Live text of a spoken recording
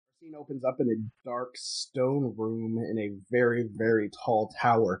Scene opens up in a dark stone room in a very, very tall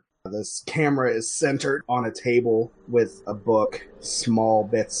tower. This camera is centered on a table with a book. Small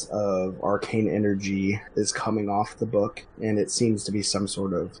bits of arcane energy is coming off the book, and it seems to be some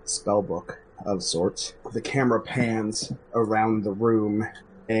sort of spell book of sorts. The camera pans around the room,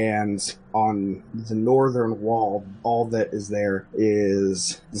 and on the northern wall, all that is there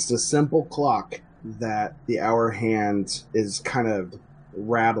is just a simple clock that the hour hand is kind of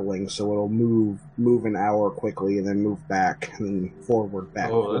rattling, so it'll move an hour quickly and then move back and then forward, back,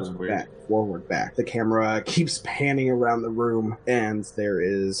 forward, back. The camera keeps panning around the room, and there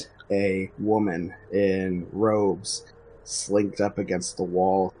is a woman in robes slinked up against the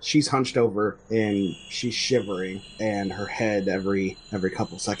wall. She's hunched over and she's shivering, and her head every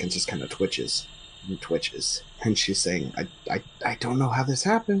couple seconds just kind of twitches and twitches, and she's saying, I don't know how this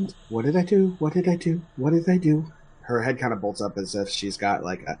happened. What did I do? What did I do? What did I do? Her head kind of bolts up as if she's got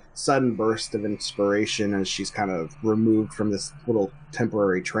like a sudden burst of inspiration as she's kind of removed from this little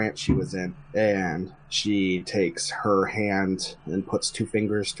temporary trance she was in. And she takes her hand and puts two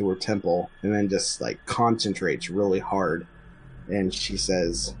fingers to her temple and then just like concentrates really hard. And she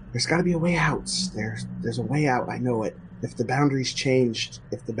says, there's got to be a way out. There's a way out. I know it. If the boundaries changed,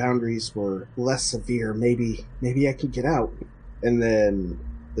 if the boundaries were less severe, maybe I could get out. And then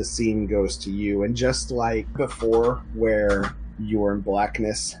the scene goes to you, and just like before, where you were in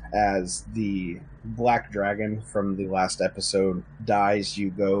blackness as the black dragon from the last episode dies, you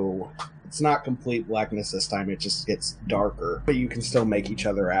go... It's not complete blackness this time, it just gets darker. But you can still make each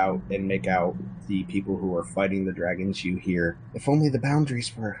other out and make out the people who are fighting the dragons. You hear, if only the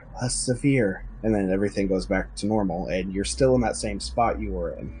boundaries were less severe. And then everything goes back to normal, and you're still in that same spot you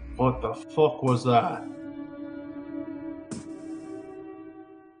were in. What the fuck was that?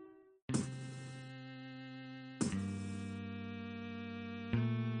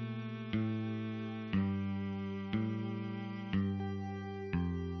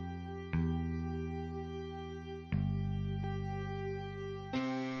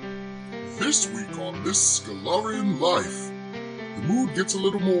 This week on This Scalarian Life, the mood gets a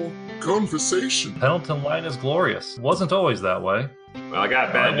little more conversation. Pendleton Line is glorious. Wasn't always that way. Well, I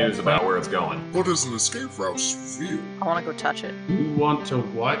got bad news about where it's going. What does an escape route feel? I want to go touch it. You want to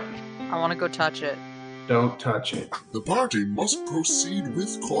what? I want to go touch it. Don't touch it. The party must proceed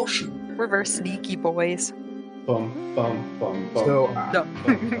with caution. We're very sneaky boys. Bum, bum, bum, bum. So,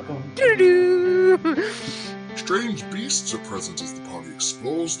 bum, bum. Doo-doo-doo. Strange beasts are present as the party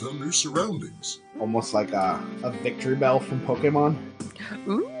explores their new surroundings. almost like a victory bell from Pokemon,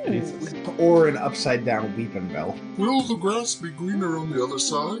 Ooh. or an upside down weeping bell. Will the grass be greener on the other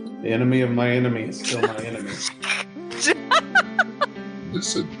side? The enemy of my enemy is still my enemy.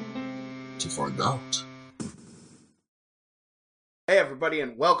 Listen to find out. Hey everybody,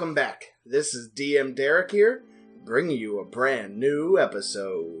 and welcome back. This is DM Derek here, bringing you a brand new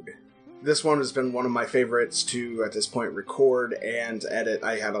episode. This one has been one of my favorites to, at this point, record and edit.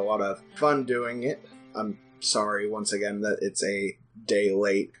 I had a lot of fun doing it. I'm sorry, once again, that it's a day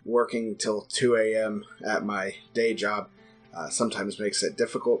late. Working till 2 a.m. at my day job sometimes makes it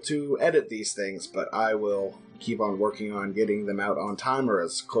difficult to edit these things, but I will keep on working on getting them out on time, or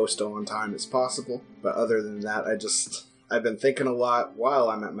as close to on time as possible. But other than that, I've been thinking a lot while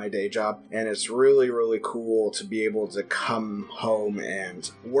I'm at my day job, and it's really, really cool to be able to come home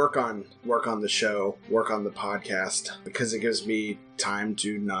and work on the show, work on the podcast, because it gives me time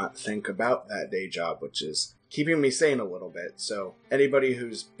to not think about that day job, which is keeping me sane a little bit. So anybody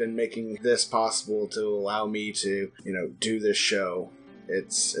who's been making this possible to allow me to, do this show,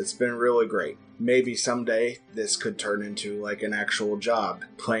 it's been really great. Maybe someday this could turn into like an actual job.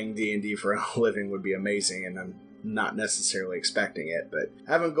 Playing D&D for a living would be amazing, and I'm not necessarily expecting it, but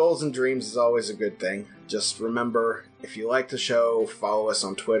having goals and dreams is always a good thing. Just remember, if you like the show, follow us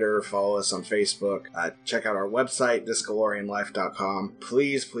on Twitter, follow us on Facebook, check out our website, thisgalorianlife.com.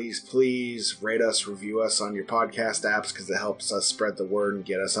 Please, please, please rate us, review us on your podcast apps, because it helps us spread the word and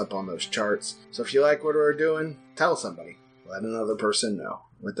get us up on those charts. So if you like what we're doing, tell somebody. Let another person know.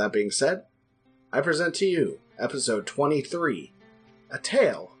 With that being said, I present to you episode 23, A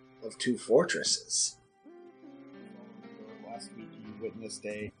Tale of Two Fortresses. Last week you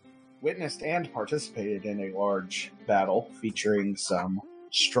witnessed and participated in a large battle featuring some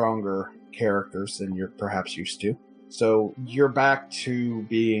stronger characters than you're perhaps used to. So you're back to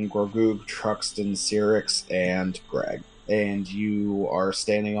being Gorgoog, Truxton, Cyrix, and Greg. And you are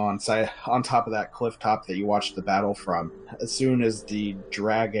standing on top of that cliff top that you watched the battle from. As soon as the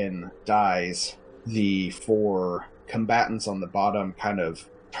dragon dies, the four combatants on the bottom kind of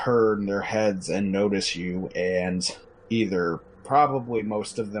turn their heads and notice you, and either probably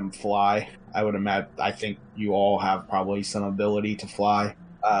most of them fly. I would imagine. I think you all have probably some ability to fly.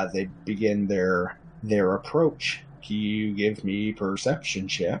 They begin their approach. Can you give me perception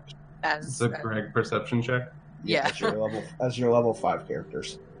check? It's a Greg perception check. Yeah. As your level 5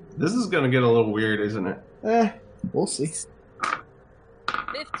 characters. This is gonna get a little weird, isn't it? We'll see.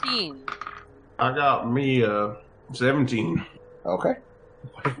 15. I got me 17. Okay.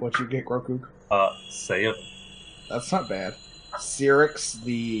 What'd you get, Groku? Say it. That's not bad. Cyrix,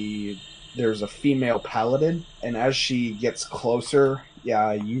 there's a female paladin, and as she gets closer,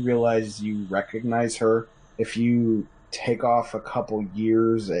 you realize you recognize her. If you take off a couple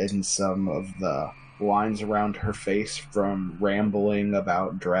years and some of the lines around her face from rambling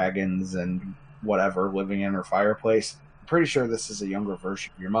about dragons and whatever living in her fireplace, I'm pretty sure this is a younger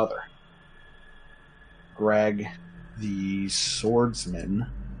version of your mother. Greg, the swordsman,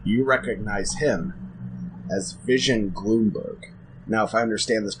 you recognize him as Vision Gloomberg. Now, if I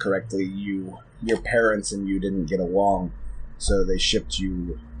understand this correctly, your parents and you didn't get along, so they shipped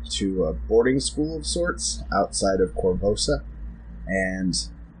you to a boarding school of sorts outside of Corvosa, and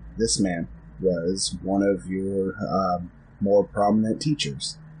this man was one of your more prominent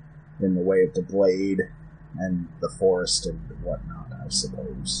teachers in the way of the blade and the forest and whatnot, I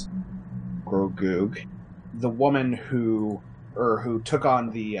suppose. Grogoog, the woman who took on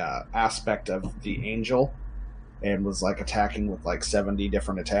the aspect of the angel and was like attacking with like 70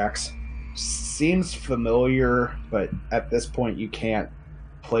 different attacks, seems familiar, but at this point you can't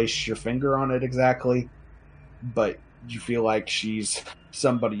place your finger on it exactly, but you feel like she's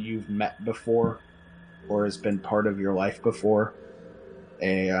somebody you've met before or has been part of your life before.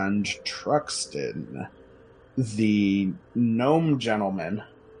 And Truxton, the gnome gentleman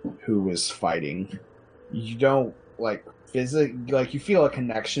who was fighting, you don't you feel a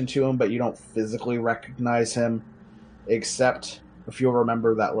connection to him, but you don't physically recognize him, except if you'll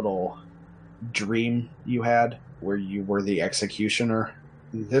remember that little dream you had where you were the executioner.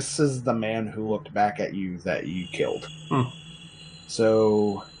 This is the man who looked back at you that you killed.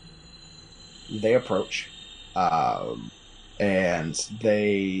 So they approach, and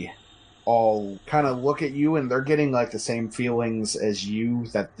they all kind of look at you, and they're getting like the same feelings as you,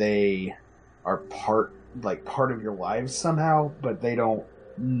 that they are part of your lives somehow, but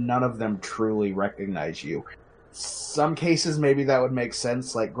none of them truly recognize you. Some cases maybe that would make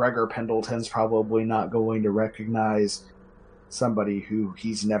sense, like Gregor Pendleton's probably not going to recognize somebody who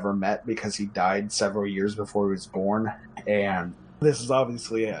he's never met because he died several years before he was born, and this is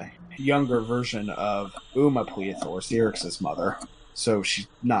obviously a younger version of Uma Pleathor, Cyrix's mother, so she's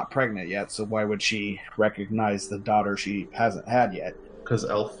not pregnant yet, so why would she recognize the daughter she hasn't had yet? Because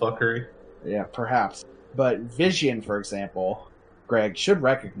elf fuckery? Yeah, perhaps. But Vision, for example, Greg should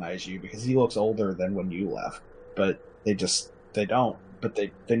recognize you because he looks older than when you left, but they don't, but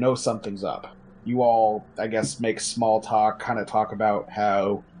they know something's up. You all, I guess, make small talk, kind of talk about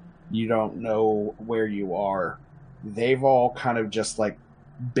how you don't know where you are. They've all kind of just like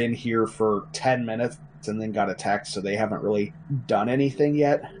been here for 10 minutes and then got attacked, so they haven't really done anything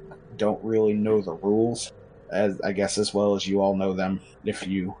yet. Don't really know the rules, as well as you all know them, if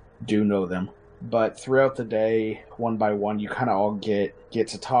you do know them. But throughout the day, one by one, you kind of all get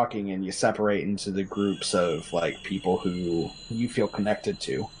to talking, and you separate into the groups of like people who you feel connected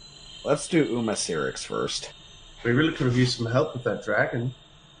to. Let's do Uma Cyrix first. We really could have used some help with that dragon.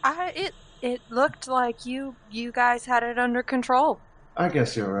 It looked like you guys had it under control. I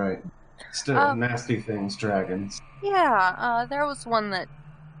guess you're right. Still, nasty things, dragons. Yeah, there was one that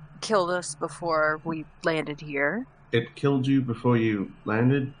killed us before we landed here. It killed you before you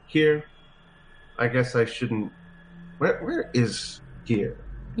landed here? I guess I shouldn't... Where is here?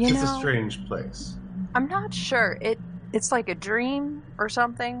 It's a strange place. I'm not sure. It's like a dream or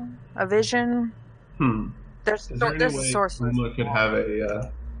something? A vision? There's a source. Uma could have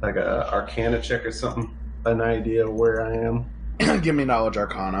a Arcana check or something. An idea where I am. Give me Knowledge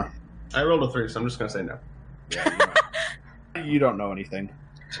Arcana. I rolled a 3, so I'm just going to say no. Yeah, you don't know anything.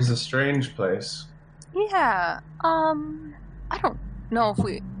 It's a strange place. Yeah, I don't know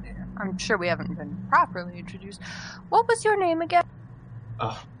if I'm sure we haven't been properly introduced. What was your name again?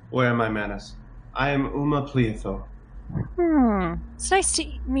 Where am I, Manus? I am Uma Pleathor. It's nice to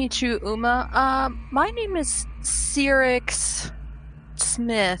meet you, Uma. My name is Cyrix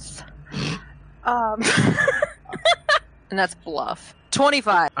Smith. And that's bluff.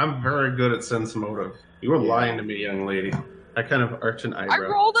 25. I'm very good at sense motive. You were lying to me, young lady. I kind of arch an eyebrow. I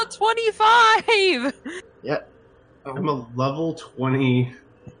rolled a 25! Yeah. I'm a level 20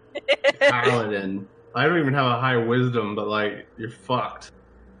 paladin. I don't even have a high wisdom, but like, you're fucked.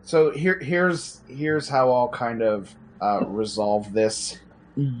 So here's how I'll kind of resolve this.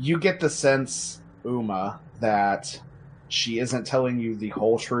 You get the sense, Uma, that she isn't telling you the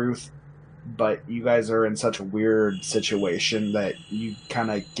whole truth, but you guys are in such a weird situation that you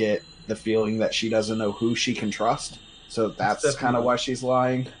kind of get the feeling that she doesn't know who she can trust. So that's kind of why she's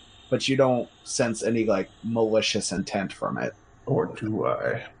lying. But you don't sense any, malicious intent from it. Or do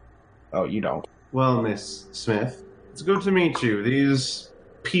I? Oh, you don't. Well, Miss Smith, it's good to meet you. These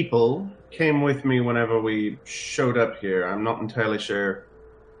people came with me whenever we showed up here. I'm not entirely sure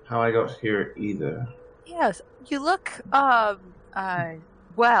how I got here either. Yes, you look,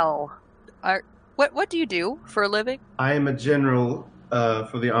 well. What do you do for a living? I am a general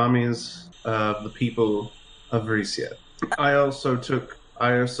for the armies of the people of Vrecia. I also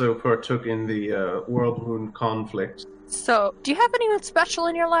partook in the World Wound conflict. So, do you have anyone special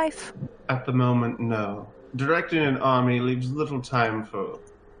in your life? At the moment, no. Directing an army leaves little time for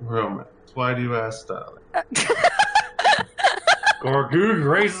romance. Why do you ask, darling? Gorgoog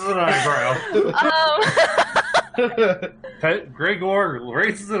raises an eyebrow. Gregor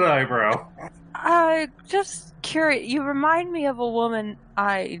raises an eyebrow. Just curious. You remind me of a woman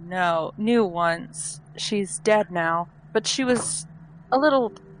I knew once. She's dead now, but she was a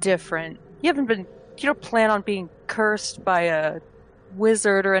little different. You don't plan on being cursed by a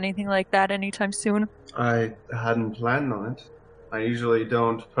wizard or anything like that anytime soon? I hadn't planned on it. I usually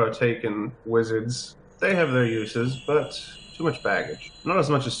don't partake in wizards. They have their uses, but too much baggage. Not as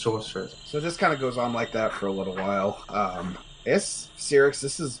much as sorcerers. So this kind of goes on like that for a little while. Cyrix,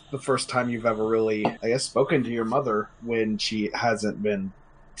 this is the first time you've ever really, spoken to your mother when she hasn't been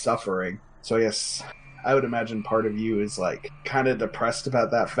suffering. So I would imagine part of you is, kind of depressed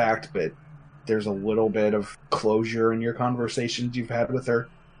about that fact, but there's a little bit of closure in your conversations you've had with her.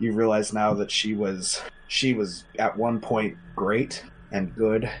 You realize now that she was at one point great and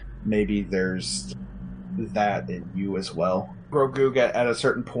good. Maybe there's that in you as well. Grogoog, at a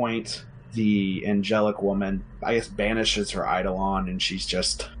certain point, the angelic woman, banishes her eidolon, and she's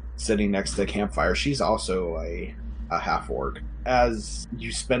just sitting next to the campfire. She's also a half-orc. As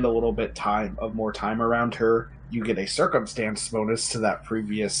you spend a little bit more time around her, you get a circumstance bonus to that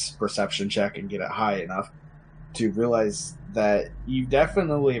previous perception check and get it high enough to realize that you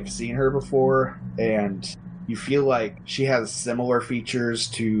definitely have seen her before, and you feel like she has similar features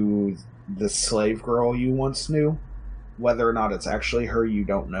to the slave girl you once knew. Whether or not it's actually her, you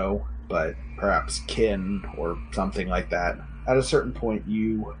don't know, but perhaps kin or something like that. At a certain point,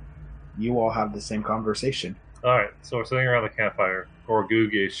 you all have the same conversation. Alright, so we're sitting around the campfire.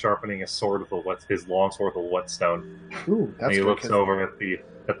 Gorgoog is sharpening his sword with his long sword with a whetstone. Ooh, that's and he good, looks over at the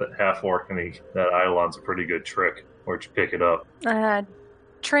half-orc, and that eidolon's a pretty good trick. Where'd you pick it up? I had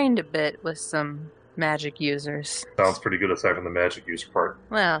trained a bit with some magic users. Sounds pretty good aside from the magic user part.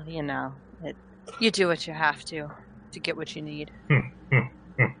 Well, you do what you have to get what you need.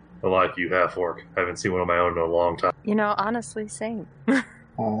 I like you, half-orc. I haven't seen one of my own in a long time. Honestly, same.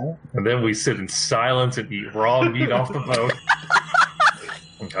 Oh. And then we sit in silence and eat raw meat off the boat.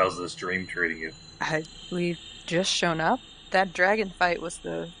 And how's this dream treating you? We've just shown up. That dragon fight was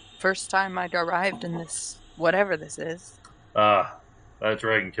the first time I'd arrived in this, whatever this is. That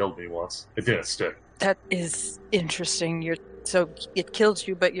dragon killed me once. It didn't stick. That is interesting. So it killed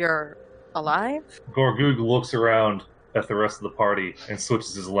you, but you're alive? Gorgoog looks around at the rest of the party and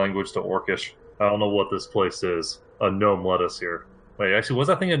switches his language to Orcish. I don't know what this place is. A gnome led us here. Wait, actually, was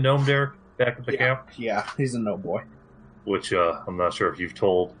that thing a gnome, Derek, back at the camp? Yeah, he's a gnome boy. Which, I'm not sure if you've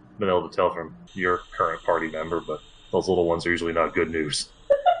been able to tell from your current party member, but those little ones are usually not good news.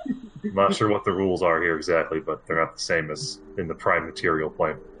 I'm not sure what the rules are here exactly, but they're not the same as in the prime material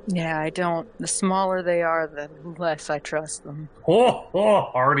plane. Yeah, I don't. The smaller they are, the less I trust them.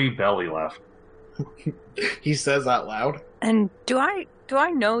 Hearty belly laugh. He says out loud. And do I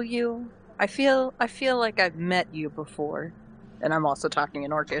know you? I feel like I've met you before. And I'm also talking in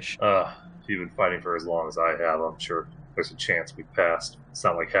Orcish. If you've been fighting for as long as I have, I'm sure there's a chance we passed. It's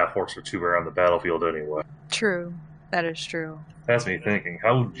not like half-orcs are too rare on the battlefield anyway. True. That is true. Has me thinking,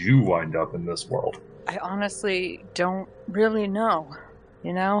 how would you wind up in this world? I honestly don't really know,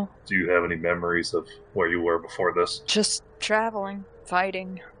 Do you have any memories of where you were before this? Just traveling,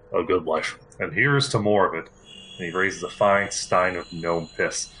 fighting. A good life. And here's to more of it. And he raises a fine stein of gnome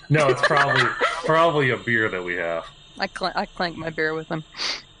piss. No, it's probably a beer that we have. I clank my beer with him.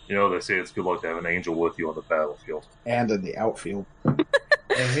 They say it's good luck to have an angel with you on the battlefield. And in the outfield.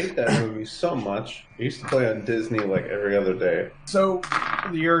 I hate that movie so much. I used to play on Disney every other day. So,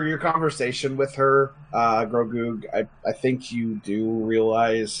 your conversation with her, Grogoog, I think you do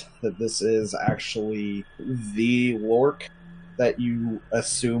realize that this is actually the Lork that you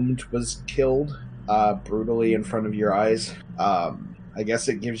assumed was killed. brutally in front of your eyes. I guess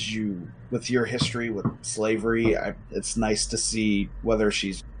it gives you, with your history with slavery, it's nice to see whether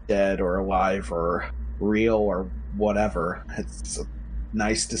she's dead or alive or real or whatever. It's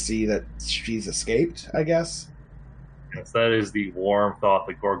nice to see that she's escaped, I guess. Yes, that is the warm thought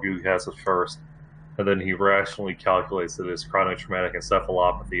that Gorgug has at first. And then he rationally calculates that his chronic traumatic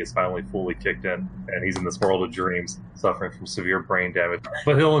encephalopathy is finally fully kicked in, and he's in this world of dreams, suffering from severe brain damage.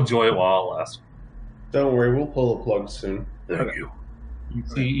 But he'll enjoy it while it lasts. Don't worry, we'll pull the plug soon. Thank you. You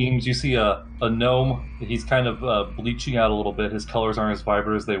see, Eames, you see a gnome. He's kind of bleaching out a little bit. His colors aren't as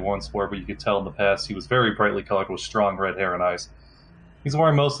vibrant as they once were, but you could tell in the past he was very brightly colored with strong red hair and eyes. He's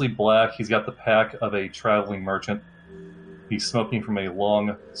wearing mostly black. He's got the pack of a traveling merchant. He's smoking from a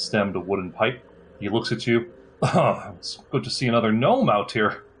long-stemmed wooden pipe. He looks at you. Oh, it's good to see another gnome out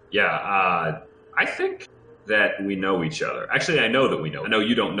here. Yeah, I think that we know each other. Actually, I know that we know. I know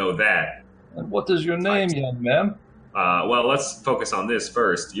you don't know that. And what is your name, young man? Well, let's focus on this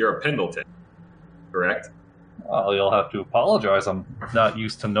first. You're a Pendleton, correct? Well, you'll have to apologize. I'm not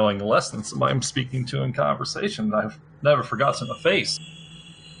used to knowing less than somebody I'm speaking to in conversation. I've never forgotten a face.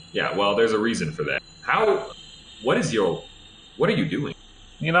 Yeah, well, there's a reason for that. What are you doing?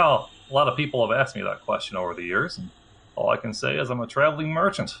 You know, a lot of people have asked me that question over the years, and all I can say is I'm a traveling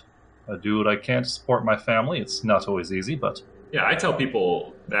merchant. I do what I can to support my family. It's not always easy, but... Yeah, I tell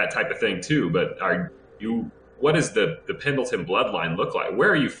people that type of thing too, but what does the Pendleton bloodline look like? Where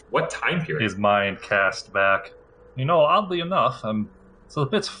are you? What time period? His mind cast back. You know, oddly enough, it's a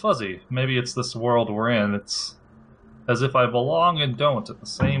bit fuzzy. Maybe it's this world we're in. It's as if I belong and don't at the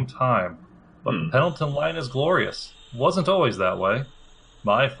same time. But the Pendleton line is glorious. It wasn't always that way.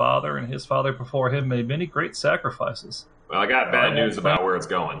 My father and his father before him made many great sacrifices. Well, I got bad news about where it's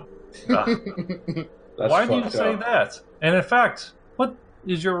going. Why do you say that? And in fact, what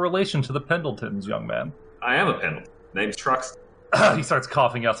is your relation to the Pendletons, young man? I am a Pendleton. Name's Truxton. He starts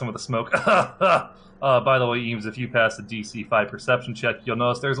coughing out some of the smoke. By the way, Eames, if you pass the DC 5 perception check, you'll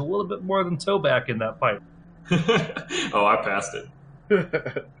notice there's a little bit more than towback in that pipe. Oh, I passed it.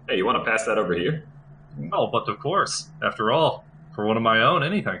 Hey, you want to pass that over here? No, but of course. After all, for one of my own,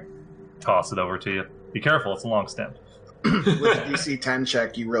 anything. Toss it over to you. Be careful, it's a long stem. With a DC 10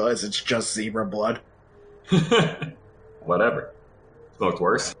 check, you realize it's just zebra blood. Whatever. Smoked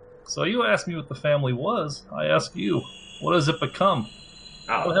worse. So you asked me what the family was. I ask you, what has it become?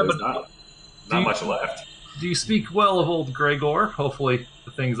 Oh, there's not much left. Do you speak well of old Gregor? Hopefully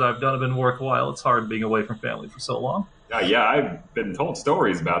the things I've done have been worthwhile. It's hard being away from family for so long. Yeah, I've been told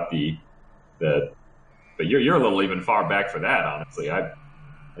stories about but you're a little even far back for that, honestly. I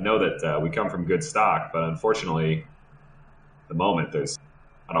know that we come from good stock, but unfortunately, at the moment, there's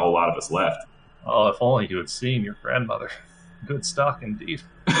not a whole lot of us left. Oh, if only you had seen your grandmother. Good stock indeed.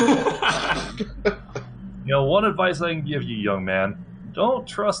 You know, one advice I can give you, young man, don't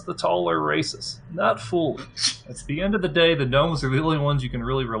trust the taller races. Not fully. At the end of the day, the gnomes are the only ones you can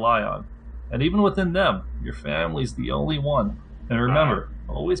really rely on. And even within them, your family's the only one. And remember,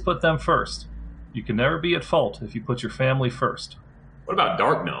 always put them first. You can never be at fault if you put your family first. What about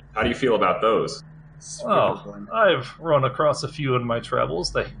Dark Gnome? How do you feel about those? Oh, I've run across a few in my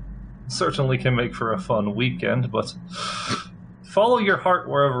travels. They certainly can make for a fun weekend, but follow your heart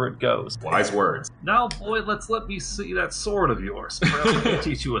wherever it goes. Wise words. Now, boy, let me see that sword of yours. Perhaps I can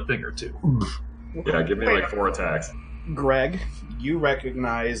teach you a thing or two. Yeah, give me like 4 attacks. Greg, you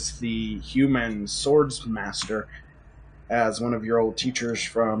recognize the human swords master as one of your old teachers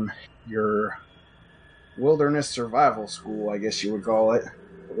from your wilderness survival school, I guess you would call it.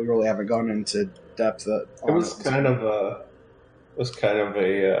 We really haven't gone into depth. It was kind of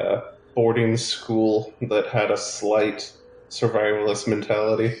a boarding school that had a slight survivalist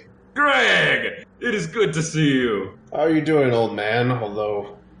mentality. Greg! It is good to see you. How are you doing, old man?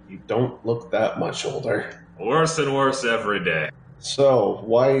 Although you don't look that much older. Worse and worse every day. So,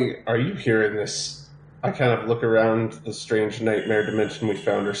 why are you here in this? I kind of look around the strange nightmare dimension we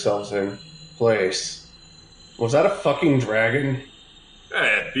found ourselves in. Place. Was that a fucking dragon?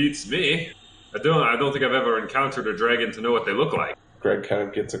 It beats me. I don't think I've ever encountered a dragon to know what they look like. Greg kind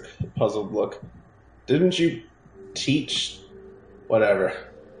of gets a puzzled look. Didn't you teach? Whatever.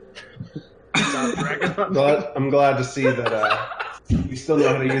 I'm glad to see that you still know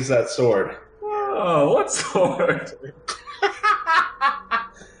how to use that sword. Oh, what sword?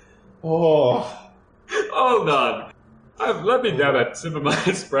 Oh. Hold on. Let me have a sip of my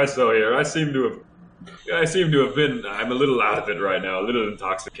espresso here. I seem to have been. I'm a little out of it right now, a little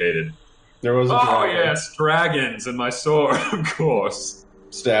intoxicated. There was a dragon. Yes, dragons and my sword, of course.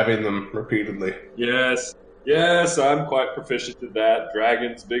 Stabbing them repeatedly. Yes. Yes, I'm quite proficient in that.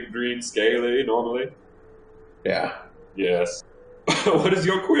 Dragons, big, green, scaly, normally. Yeah. Yes. What is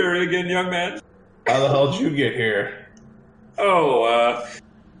your query again, young man? How the hell did you get here? Oh,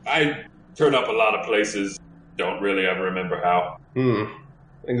 I turn up a lot of places. Don't really ever remember how.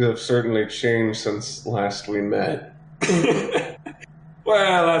 Things have certainly changed since last we met.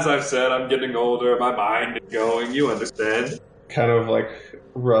 Well, as I've said, I'm getting older. My mind is going. You understand? Kind of like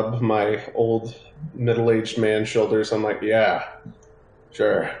rub my old middle-aged man shoulders. I'm like, yeah,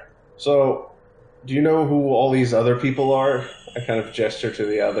 sure. So, do you know who all these other people are? I kind of gesture to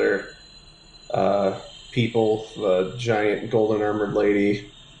the other people, the giant golden armored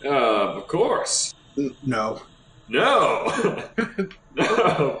lady. Of course. No. No! No,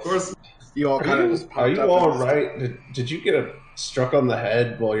 of course. You all kind of just Are popped you up all and- right? Did you get struck on the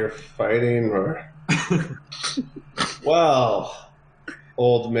head while you're fighting, or? Well,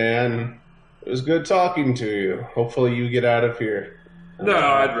 old man, it was good talking to you. Hopefully you get out of here. No,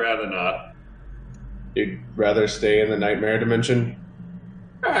 I'd rather not. You'd rather stay in the nightmare dimension?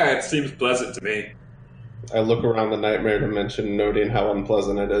 It seems pleasant to me. I look around the nightmare dimension, noting how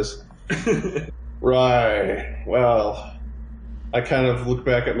unpleasant it is. Right. Well, I kind of look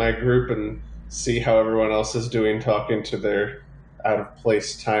back at my group and see how everyone else is doing, talking to their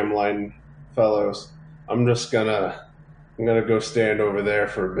out-of-place timeline fellows. I'm gonna go stand over there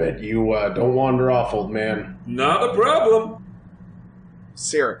for a bit. You don't wander off, old man. Not a problem.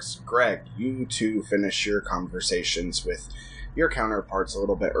 Cyrix, Greg, you two finish your conversations with your counterparts a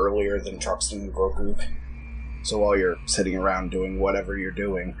little bit earlier than Truxton and Grogu. So while you're sitting around doing whatever you're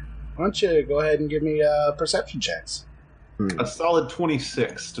doing, why don't you go ahead and give me perception checks? Hmm. A solid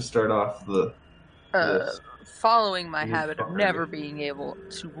 26 to start off the... Yes. Following my You're habit of fine. never being able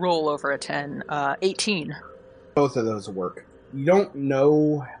to roll over a 10, 18. Both of those work. You don't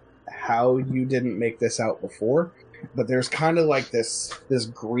know how you didn't make this out before, but there's kind of like this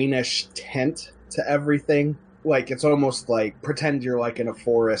greenish tint to everything. Like, it's almost like, pretend you're like in a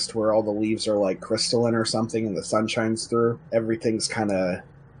forest where all the leaves are like crystalline or something and the sun shines through. Everything's kind of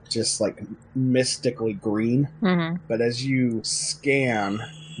just like mystically green. Mm-hmm. But as you scan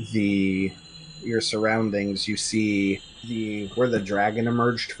your surroundings, you see where the dragon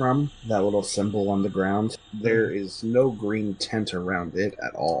emerged from, that little symbol on the ground. There is no green tint around it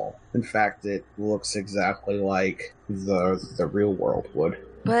at all. In fact, it looks exactly like the real world would.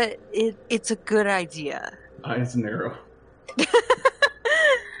 But it's a good idea. Eyes narrow. I'm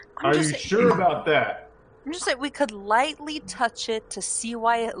Are just you sure about that? I'm just saying we could lightly touch it to see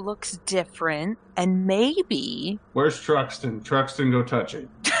why it looks different, and maybe... Where's Truxton? Truxton, go touch it.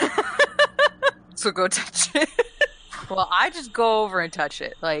 So go touch it. Well, I just go over and touch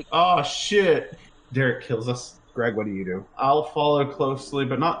it. Like, Oh, shit. Derek kills us. Greg, what do you do? I'll follow closely,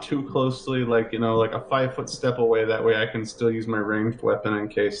 but not too closely, like a 5-foot step away. That way I can still use my ranged weapon in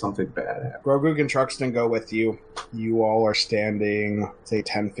case something bad happens. Grogu and Truxton go with you. You all are standing, say,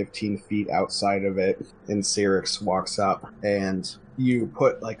 10-15 feet outside of it, and Cyrix walks up, and you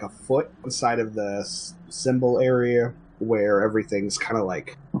put like a foot inside of the symbol area where everything's kind of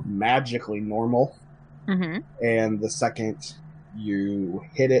like magically normal. mm-hmm. And the second you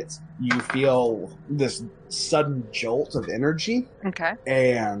hit it, you feel this sudden jolt of energy. Okay.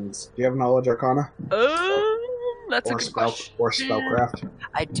 And do you have Knowledge Arcana? That's a Or good question. Or Spellcraft?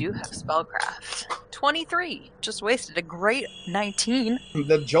 I do have spellcraft. 23. Just wasted a great 19.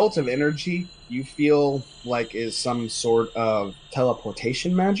 The jolt of energy you feel like is some sort of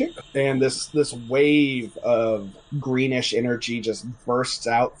teleportation magic. And this wave of greenish energy just bursts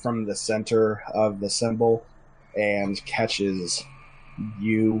out from the center of the symbol and catches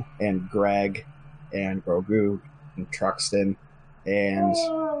you and Greg and Grogu and Truxton, and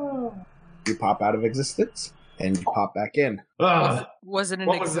you pop out of existence and you pop back in. Was it an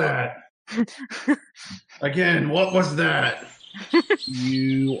What was that? Again, what was that?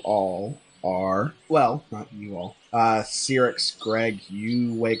 You all are, well, not you all. Cyrix, Greg,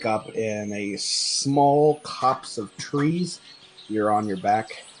 you wake up in a small copse of trees. You're on your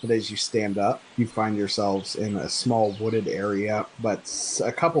back, but as you stand up, you find yourselves in a small wooded area, but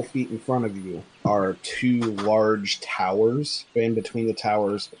a couple feet in front of you are two large towers. In between the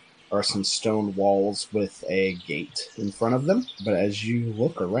towers are some stone walls with a gate in front of them, but as you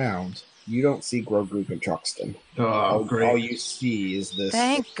look around, you don't see Grogu and Truxton. Oh, great. All you see is this.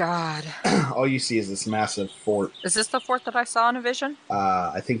 Thank God. All you see is this massive fort. Is this the fort that I saw in a vision?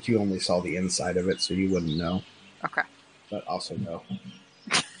 I think you only saw the inside of it, so you wouldn't know. Okay. But also no.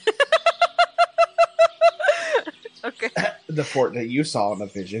 Okay. The fort that you saw in a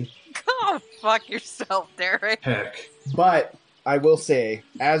vision. Oh, fuck yourself, Derek. Heck. But I will say,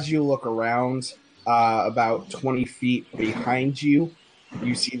 as you look around, About 20 feet behind you,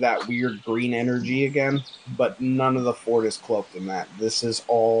 you see that weird green energy again, but none of the fort is cloaked in that. This is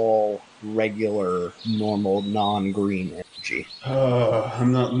all regular, normal, non-green energy.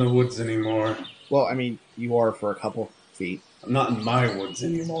 I'm not in the woods anymore. Well, I mean, you are for a couple feet. I'm not in my woods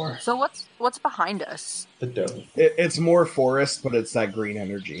anymore. So what's behind us? The dome. It's more forest, but it's that green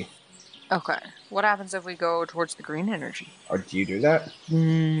energy. Okay. What happens if we go towards the green energy? Or do you do that?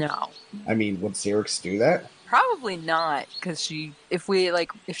 No. I mean, would Cyrix do that? Probably not, because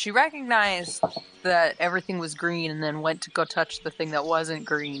if she recognized that everything was green and then went to go touch the thing that wasn't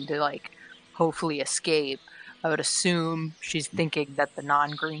green to, like, hopefully escape, I would assume she's thinking that the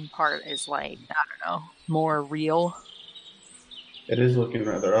non-green part is, like, I don't know, more real. It is looking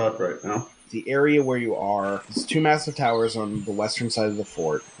rather odd right now. The area where you are is two massive towers on the western side of the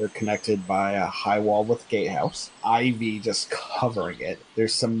fort. They're connected by a high wall with gatehouse. Ivy just covering it.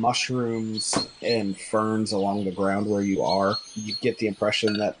 There's some mushrooms and ferns along the ground where you are. You get the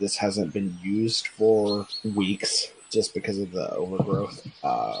impression that this hasn't been used for weeks just because of the overgrowth.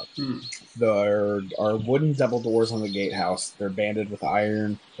 There are wooden double doors on the gatehouse. They're banded with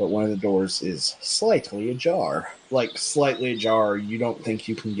iron, but one of the doors is slightly ajar. Like, slightly ajar, you don't think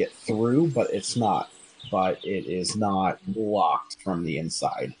you can get through, but it's not. But it is not locked from the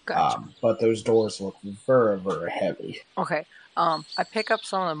inside. Gotcha. But those doors look very, very heavy. Okay. I pick up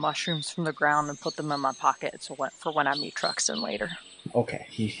some of the mushrooms from the ground and put them in my pocket for when I meet Truxton later. Okay,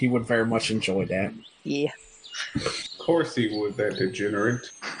 he would very much enjoy that. Yeah. Of course he would, that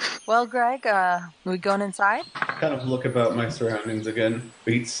degenerate. Well, Greg, we going inside? Kind of look about my surroundings again.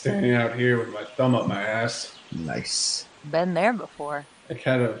 Feet standing out here with my thumb up my ass. Nice. Been there before. I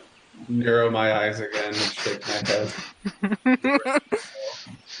kind of narrow my eyes again and shake my head.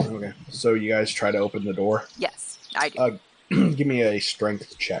 Okay, so you guys try to open the door. Yes, I do. Give me a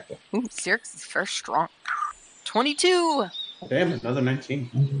strength check. Ooh, Cyrix is very strong. 22! Damn, another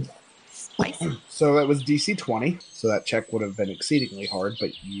 19. Spicy. So that was DC 20, so that check would have been exceedingly hard,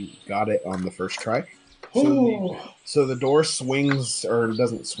 but you got it on the first try. So the door swings, or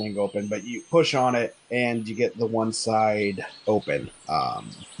doesn't swing open, but you push on it, and you get the one side open. I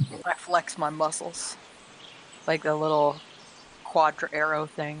flex my muscles. Like the little quadra arrow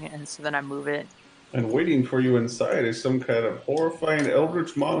thing, and so then I move it. And waiting for you inside is some kind of horrifying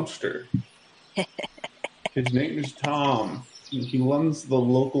eldritch monster. His name is Tom. He runs the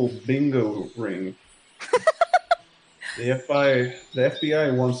local bingo ring. The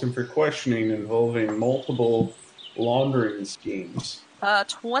FBI wants him for questioning involving multiple laundering schemes.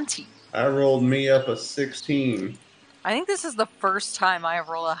 20. I rolled me up a 16. I think this is the first time I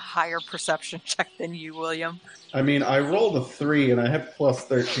roll a higher perception check than you, William. I mean, I rolled a 3 and I have plus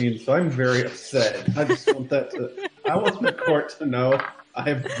 13, so I'm very upset. I just want I want the court to know I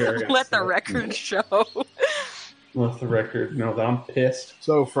am very upset. Let the record show. Let the record know that I'm pissed.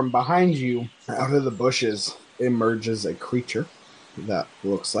 So from behind you, out of the bushes, emerges a creature that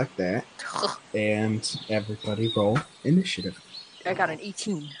looks like that. And everybody roll initiative. I got an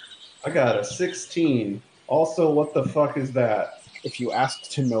 18. I got a 16. Also, what the fuck is that? If you ask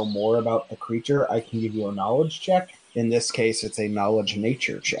to know more about the creature, I can give you a knowledge check. In this case, it's a knowledge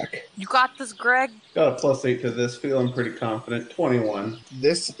nature check. You got this, Greg? Got a plus 8 to this, feeling pretty confident. 21.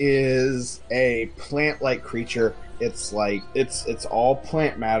 This is a plant-like creature. It's like, it's all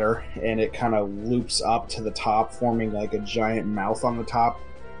plant matter, and it kind of loops up to the top, forming like a giant mouth on the top.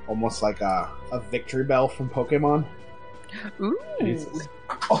 Almost like a victory bell from Pokemon. Ooh. Jesus.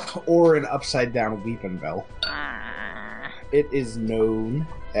 Or an upside-down weeping bell. It is known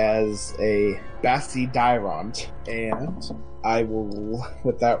as a Bastidyrant, and I will,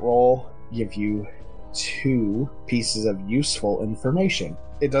 with that roll, give you 2 pieces of useful information.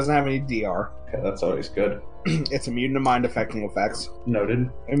 It doesn't have any DR. Okay, that's always good. It's immune to mind-affecting effects. Noted.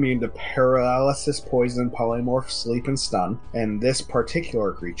 Immune to paralysis, poison, polymorph, sleep, and stun. And this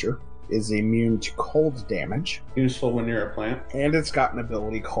particular creature is immune to cold damage. Useful when you're a plant. And it's got an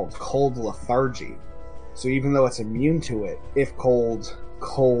ability called Cold Lethargy. So even though it's immune to it, if cold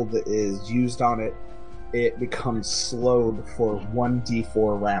is used on it, it becomes slowed for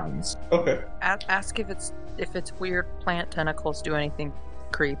 1d4 rounds. Okay. Ask if its weird plant tentacles do anything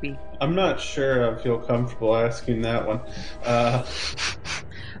creepy. I'm not sure I feel comfortable asking that one. I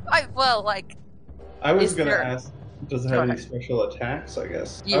was Is going to there- ask, does it Go have any ahead. special attacks, I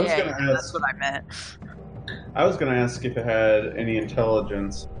guess? Yeah, I was gonna that's ask, what I meant. I was going to ask if it had any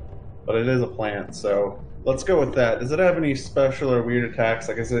intelligence, but it is a plant, so let's go with that. Does it have any special or weird attacks?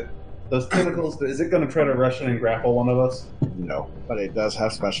 Like, is it Those tentacles, is it going to try to rush in and grapple one of us? No, but it does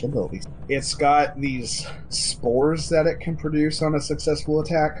have special abilities. It's got these spores that it can produce on a successful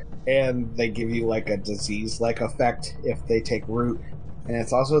attack, and they give you like a disease-like effect if they take root. And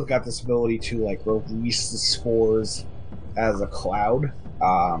it's also got this ability to like release the spores as a cloud,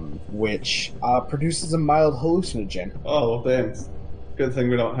 which produces a mild hallucinogen. Oh, well, damn. Good thing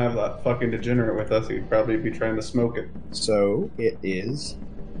we don't have that fucking degenerate with us. He'd probably be trying to smoke it. So it is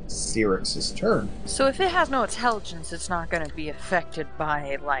Cyrix's turn. So if it has no intelligence, it's not going to be affected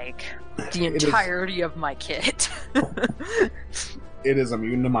by, like, the It is- entirety of my kit. It is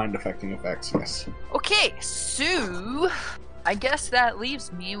immune to mind-affecting effects, yes. Okay, so I guess that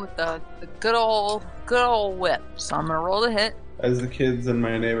leaves me with the good old whip. So I'm going to roll the hit. As the kids in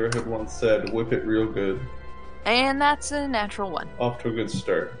my neighborhood once said, whip it real good. And that's a natural one. Off to a good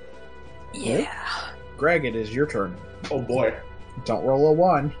start. Yeah. Greg, it is your turn. Oh boy. Don't roll a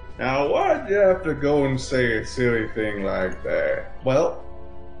 1. Now, why'd you have to go and say a silly thing like that? Well,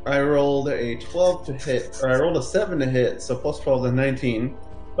 I rolled a 12 to hit, or I rolled a 7 to hit, so plus 12 is 19.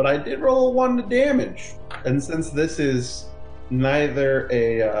 But I did roll a 1 to damage. And since this is neither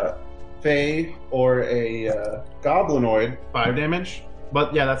a Fae or a Goblinoid, 5 damage.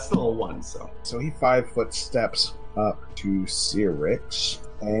 But yeah, that's still a 1, so. So he 5-foot steps up to Cyrix,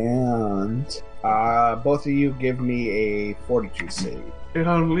 and both of you give me a fortitude save. It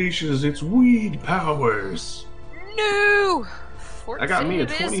unleashes its weed powers. No! I got me a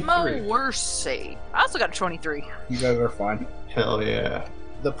Fortitude is my 23. worst save. I also got a 23. You guys are fine. Hell yeah.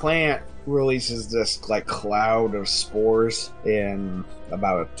 The plant releases this like cloud of spores in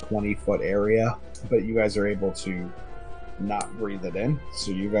about a 20-foot area, but you guys are able to not breathe it in, so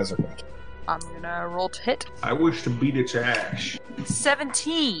you guys are good. I'm gonna roll to hit. I wish to beat its ass.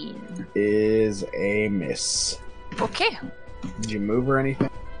 17. Is a miss. Okay. Did you move or anything?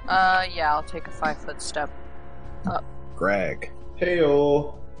 Yeah, I'll take a 5-foot step. Greg.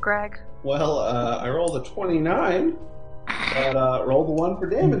 Heyo. Greg. Well, I rolled a 29, but rolled a 1 for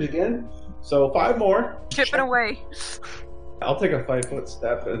damage again. So 5 more. Chipping away. I'll take a 5-foot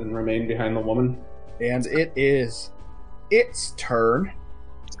step and remain behind the woman. And it is its turn.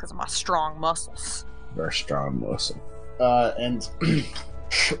 It's because of my strong muscles. Very strong muscle. And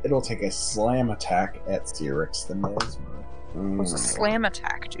it'll take a slam attack at Cyrix the Mesmer. What's a slam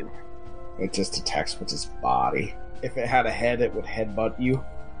attack do? It just attacks with its body. If it had a head, it would headbutt you.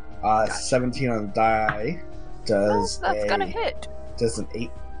 17 on the die. Does That's gonna hit. Does an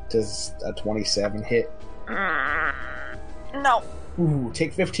 8? Does a 27 hit? No. Ooh,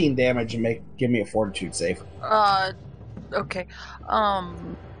 take 15 damage and give me a fortitude save. Okay.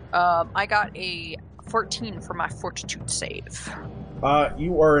 I got a 14 for my fortitude save.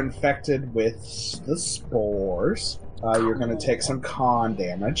 You are infected with the spores. You're going to take some con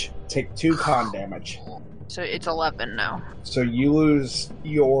damage. Take 2 con damage. So it's 11 now. So you lose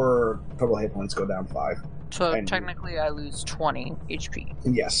your total hit points go down 5. So And- technically I lose 20 HP.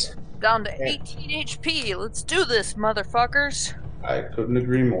 Yes. Down to And- 18 HP. Let's do this, motherfuckers. I couldn't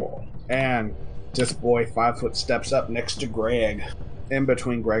agree more. And this boy 5-foot steps up next to Greg. In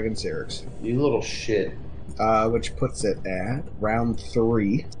between Greg and Cyrix. You little shit. Which puts it at round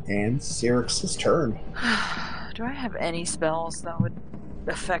 3. And Cyrix's turn. Do I have any spells that would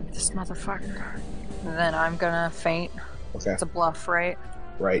affect this motherfucker? And then I'm gonna faint. Okay. It's a bluff, right?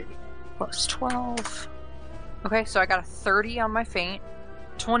 Right. Plus 12. Okay, so I got a 30 on my faint.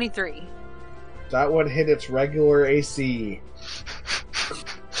 23. That would hit its regular AC.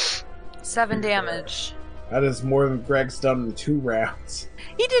 7 damage. That is more than Greg's done in 2 rounds.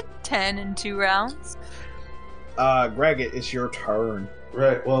 He did 10 in 2 rounds. Greg, it's your turn.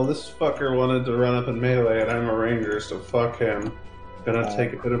 Right, well, this fucker wanted to run up in melee, and I'm a ranger, so fuck him. Gonna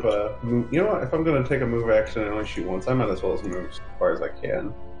take a bit of a move. You know what? If I'm gonna take a move action and only shoot once, I might as well as move as far as I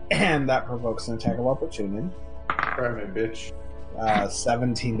can. And that provokes an attack of opportunity. Try me, bitch.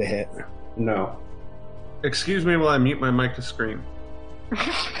 17 to hit. No. Excuse me while I mute my mic to scream.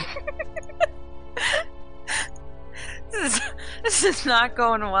 This is not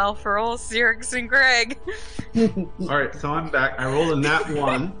going well for old Cyrix and Greg. Alright, so I'm back. I rolled a nat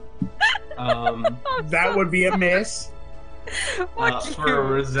 1. That would be a miss. Fuck For a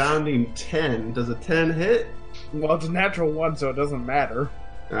resounding 10. Does a 10 hit? Well, it's a natural 1, so it doesn't matter.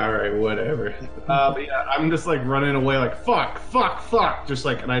 Alright, whatever. But yeah, I'm just like running away like, fuck. Just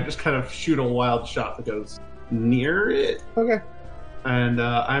like, and I just kind of shoot a wild shot that goes near it. Okay. And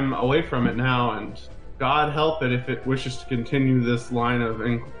I'm away from it now, and God help it if it wishes to continue this line of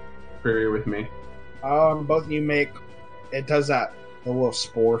inquiry with me. Both of you make... It does that, the little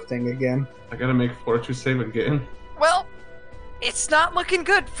spore thing again. I gotta make a fortitude save again. Well, it's not looking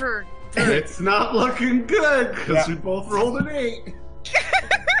good for It's not looking good because Yeah. we both rolled an 8.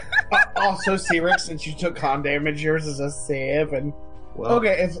 Also, Cyrix, since you took con damage, yours is a save, and Well,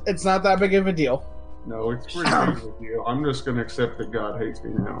 okay, it's not that big of a deal. no, it's pretty big of a deal. I'm just gonna accept that God hates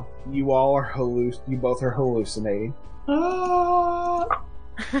me now. You all are you both are hallucinating. Ah!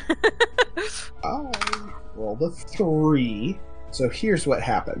 I rolled a 3. So here's what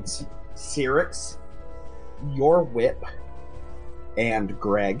happens. Cyrix, your whip, and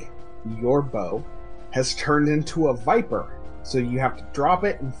Greg, your bow, has turned into a viper. So you have to drop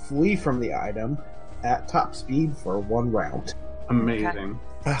it and flee from the item at top speed for 1 round. Amazing.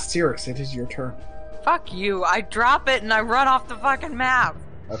 Cyrix, it is your turn. Fuck you. I drop it and I run off the fucking map.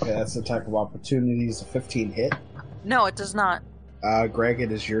 Okay, that's the type of opportunities. A 15 hit. No, it does not. Greg,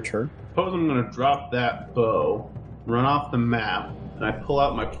 it is your turn. Suppose I'm gonna drop that bow, run off the map, and I pull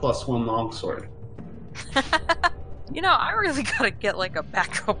out my +1 longsword. You know, I really gotta get like a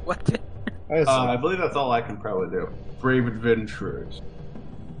backup weapon. I believe that's all I can probably do. Brave adventurers,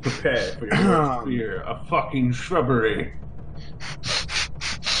 prepare for your worst fear, a fucking shrubbery.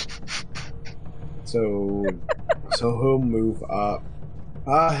 So he'll move up.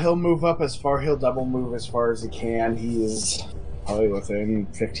 He'll move up as far. He'll double move as far as he can. He is probably within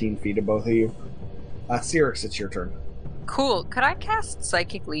 15 feet of both of you. Cyrix, it's your turn. Cool. Could I cast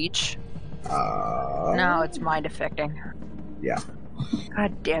Psychic Leech? No, it's mind affecting. Yeah.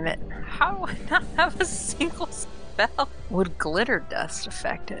 God damn it. How would I not have a single spell? Would Glitter Dust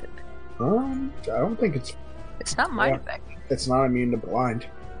affect it? I don't think It's not mind Yeah. affecting. it's not immune to blind.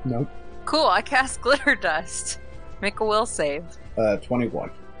 Nope. Cool, I cast Glitter Dust. Make a will save. 21.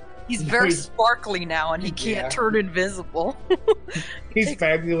 He's very He's- sparkly now and he can't Yeah. turn invisible. He's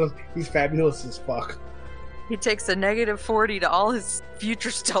fabulous. He's fabulous as fuck. He takes a -40 to all his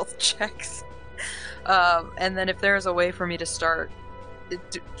future stealth checks. And then if there's a way for me to start...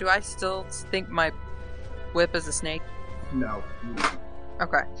 Do I still think my whip is a snake? No.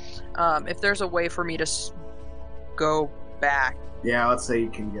 Okay. If there's a way for me to go back... Yeah, let's say you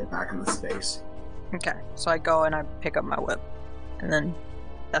can get back in the space. Okay, so I go and I pick up my whip. And then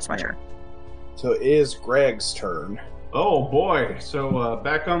that's my turn. So it is Greg's turn. Oh boy! So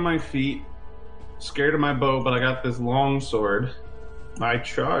back on my feet, scared of my bow, but I got this long sword. I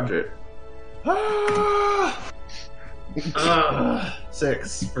charge it.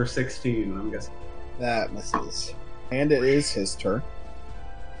 6 for 16. I'm guessing. That misses. And it is his turn.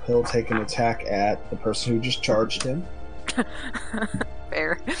 He'll take an attack at the person who just charged him.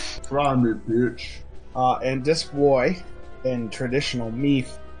 Fair. Try me, bitch. And this boy, in traditional me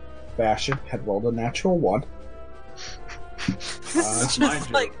fashion, had rolled a natural 1. This that's is my just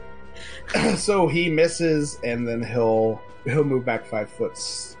joke. like... So he misses, and then he'll move back 5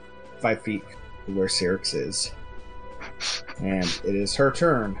 feet to where Cyrix is. And it is her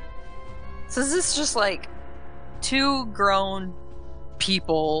turn. So is this just like 2 grown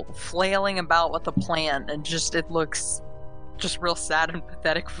people flailing about with a plan, and just it looks just real sad and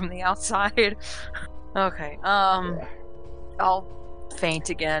pathetic from the outside? Okay, I'll faint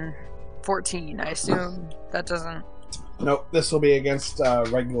again. 14, I assume. That doesn't... Nope, this will be against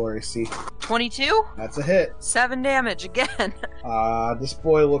regular AC. 22? That's a hit. 7 damage again. This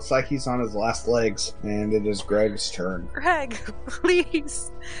boy looks like he's on his last legs, and it is Greg's turn. Greg,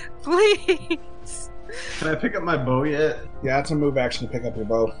 please. Please. Can I pick up my bow yet? Yeah, it's a move action to pick up your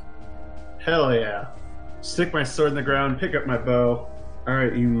bow. Hell yeah. Stick my sword in the ground, pick up my bow.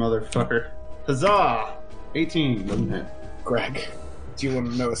 Alright, you motherfucker. Huzzah! 18, doesn't hit. Greg, do you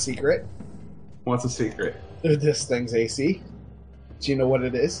want to know a secret? What's a secret? This thing's AC. Do you know what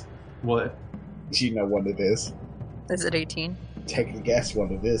it is? What? Do you know what it is? Is it 18? Take a guess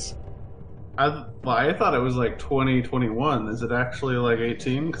what it is. I thought it was like 20, 21. Is it actually like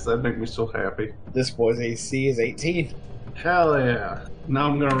 18? Because that'd make me so happy. This boy's AC is 18. Hell yeah. Now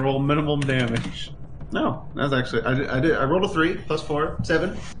I'm gonna roll minimum damage. No, that's actually... I rolled a 3 plus 4,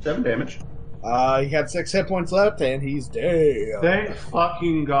 7. 7 damage. He had 6 hit points left, and he's dead. Thank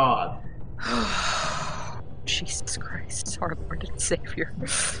fucking God. Jesus Christ, our Lord and Savior.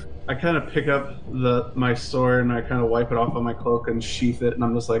 I kind of pick up my sword and I kind of wipe it off on my cloak and sheath it, and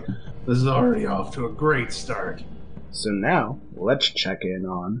I'm just like, this is already off to a great start. So now, let's check in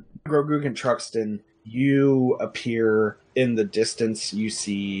on Grogu and Truxton. You appear in the distance. You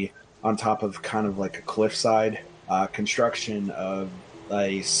see on top of kind of like a cliffside construction of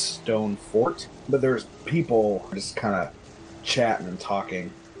a stone fort. But there's people just kind of chatting and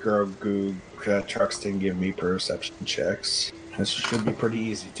talking. Grogu, Truxton, give me perception checks. This should be pretty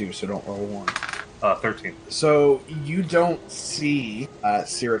easy too, so don't roll 1. 13. So you don't see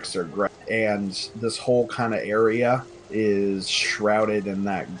Cyrix or Greg, and this whole kind of area is shrouded in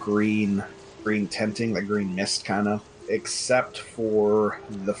that green tinting, the green mist kind of, except for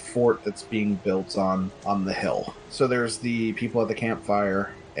the fort that's being built on the hill. So there's the people at the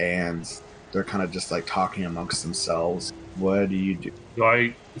campfire, and they're kind of just like talking amongst themselves. What do you do?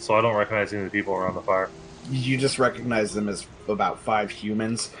 So I don't recognize any of the people around the fire? You just recognize them as about 5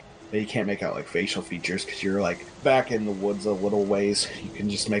 humans. But you can't make out like facial features because you're like back in the woods a little ways. You can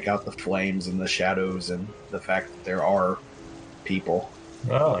just make out the flames and the shadows and the fact that there are people.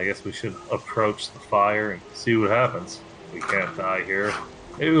 Well, I guess we should approach the fire and see what happens. We can't die here.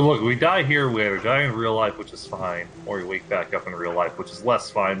 Look, we die here, we either die in real life, which is fine, or we wake back up in real life, which is less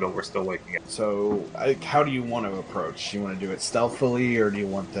fine, but we're still waking up. So, how do you want to approach? Do you want to do it stealthily, or do you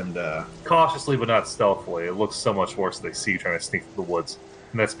want them to... Cautiously, but not stealthily. It looks so much worse if they see you trying to sneak through the woods.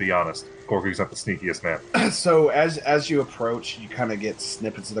 And let's be honest, Gorgug's not the sneakiest man. So as you approach, you kind of get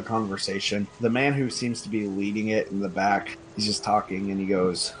snippets of the conversation. The man who seems to be leading it in the back, he's just talking, and he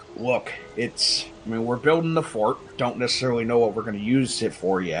goes, look, we're building the fort. Don't necessarily know what we're going to use it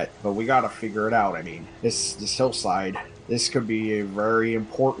for yet, but we got to figure it out. I mean, this hillside, this could be a very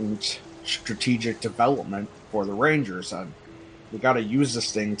important strategic development for the Rangers. We got to use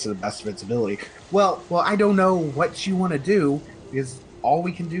this thing to the best of its ability. Well, I don't know what you want to do, because all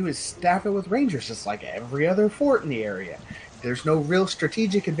we can do is staff it with Rangers, just like every other fort in the area. There's no real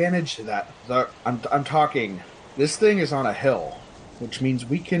strategic advantage to that. I'm talking, this thing is on a hill, which means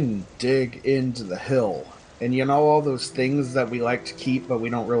we can dig into the hill. And you know all those things that we like to keep, but we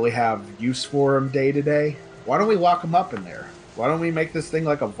don't really have use for them day to day? Why don't we lock them up in there? Why don't we make this thing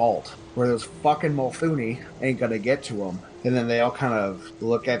like a vault, where those fucking Molthuni ain't gonna get to them? And then they all kind of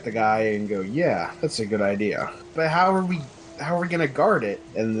look at the guy and go, yeah, that's a good idea. But how are we going to guard it?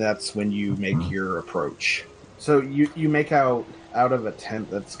 And that's when you make your approach. So you make out of a tent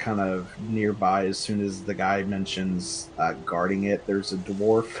that's kind of nearby. As soon as the guy mentions guarding it, there's a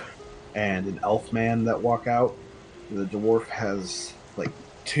dwarf and an elf man that walk out. The dwarf has like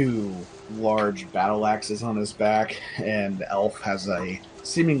 2 large battle axes on his back, and the elf has a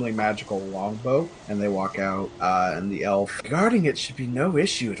seemingly magical longbow, and they walk out, and the elf, guarding it should be no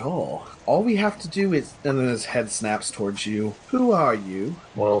issue at all. All we have to do is, and then his head snaps towards you. Who are you?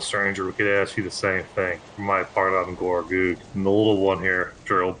 Well, stranger, we could ask you the same thing. For my part, I'm Gorgug, and the little one here,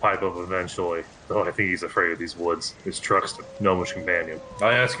 sure he'll pipe up eventually, though I think he's afraid of these woods. His Truxton, gnomish companion.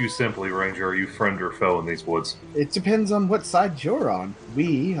 I ask you simply, Ranger, are you friend or foe in these woods? It depends on what side you're on.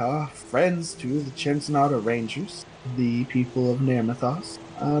 We are friends to the Chensanata Rangers, the people of Nermathos,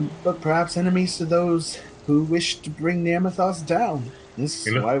 but perhaps enemies to those who wish to bring Nermathos down. This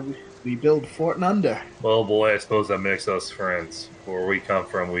is why we build Fort Nunder. Well, boy, I suppose that makes us friends. Where we come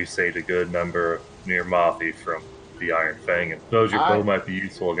from, we saved a good number near Mothi from the Iron Fang, and those your bow might be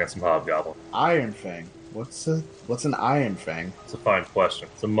useful against some hobgoblins. Iron Fang? What's an Iron Fang? It's a fine question.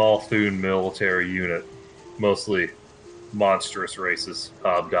 It's a Malthun military unit, mostly monstrous races: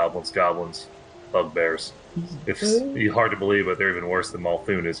 hobgoblins, goblins, bugbears. It's hard to believe, but they're even worse than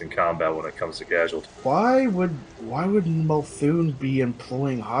Malthun is in combat when it comes to casualties. Why would Malthun be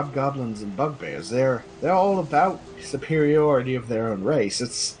employing hobgoblins and bugbears? They're all about superiority of their own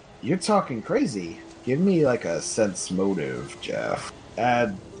race. You're talking crazy. Give me like a sense motive, Jeff.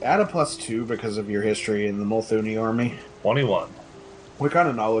 Add a +2 because of your history in the Molthuni army. 21. What kind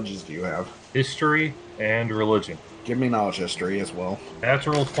of knowledges do you have? History and religion. Give me knowledge history as well.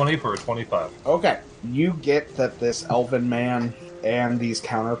 Natural 20 for a 25. Okay. You get that this elven man and these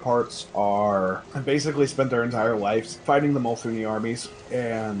counterparts have basically spent their entire lives fighting the Molthuni armies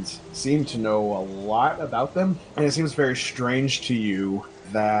and seem to know a lot about them. And it seems very strange to you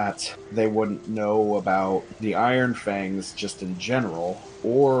that they wouldn't know about the Iron Fangs just in general,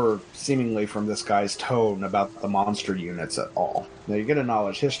 or seemingly from this guy's tone about the monster units at all. Now you get a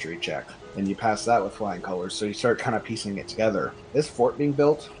knowledge history check, and you pass that with flying colors, so you start kind of piecing it together. This fort being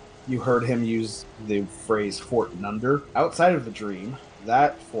built, you heard him use the phrase Fort Nunder. Outside of the dream,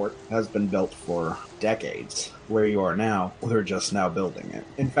 that fort has been built for decades. Where you are now, they're just now building it.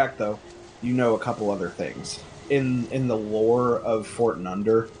 In fact, though, you know a couple other things. In the lore of Fort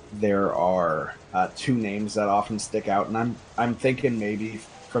Nunder, there are 2 names that often stick out, and I'm thinking maybe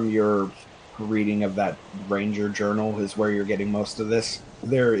from your reading of that Ranger journal is where you're getting most of this.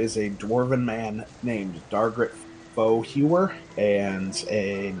 There is a dwarven man named Dargrit Fohewer and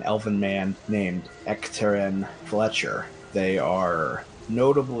an elven man named Ecteren Fletcher. They are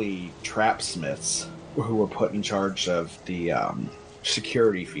notably trapsmiths who were put in charge of the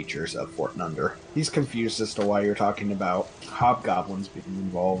security features of Fort Nunder. He's confused as to why you're talking about hobgoblins being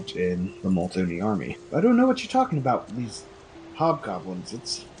involved in the Molthuni army. I don't know what you're talking about, these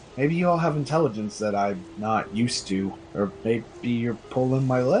hobgoblins. Maybe you all have intelligence that I'm not used to, or maybe you're pulling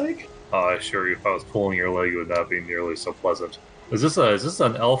my leg? I assure you, if I was pulling your leg, it would not be nearly so pleasant. Is this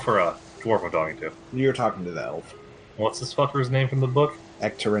an elf or a dwarf I'm talking to? You're talking to the elf, What's this fucker's name from the book?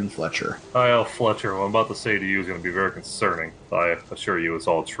 Ectorin Fletcher. Hi, Elf Fletcher. What I'm about to say to you is going to be very concerning. I assure you it's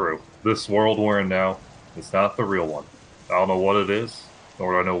all true. This world we're in now is not the real one. I don't know what it is,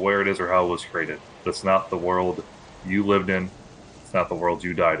 nor do I know where it is or how it was created. It's not the world you lived in. It's not the world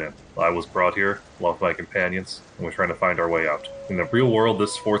you died in. I was brought here, along with my companions, and we're trying to find our way out. In the real world,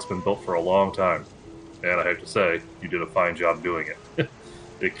 this fort's been built for a long time. And I have to say, you did a fine job doing it.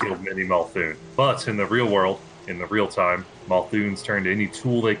 It killed many Malthun. But in the real world, in the real time, Malthuns turn to any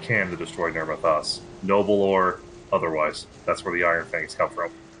tool they can to destroy Nermathas, noble or otherwise. That's where the Iron Fangs come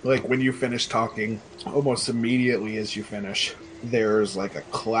from. Like, when you finish talking, almost immediately as you finish, there's like a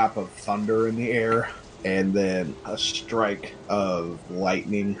clap of thunder in the air, and then a strike of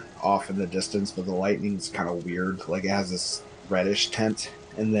lightning off in the distance, but the lightning's kind of weird. Like, it has this reddish tint,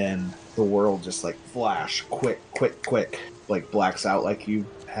 and then the world just like flash, quick, like blacks out like you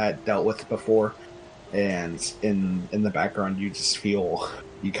had dealt with before. And in the background, you just feel,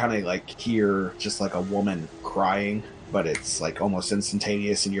 you kind of like hear just like a woman crying, but it's like almost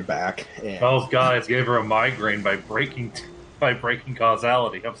instantaneous in your back. And, Those guys gave her a migraine by breaking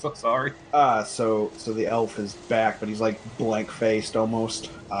causality. I'm so sorry. so the elf is back, but he's like blank faced almost.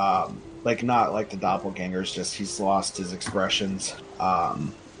 Like not like the doppelgangers, just he's lost his expressions.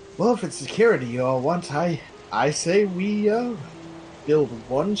 Well, if it's security you all want, I say we build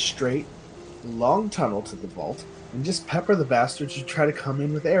one straight long tunnel to the vault and just pepper the bastards who try to come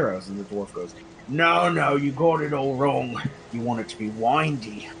in with arrows. And the dwarf goes, No, you got it all wrong. You want it to be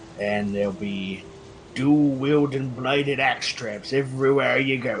windy, and there'll be dual-wielding bladed axe straps everywhere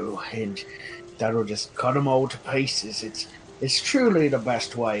you go, and that'll just cut them all to pieces. It's truly the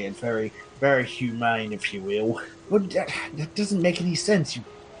best way, and very, very humane, if you will. But that doesn't make any sense. You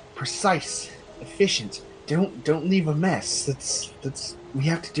precise, efficient. Don't leave a mess. That's we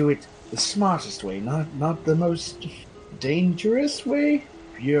have to do it the smartest way, not the most dangerous way.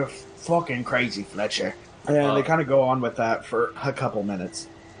 You're fucking crazy, Fletcher. And they kind of go on with that for a couple minutes.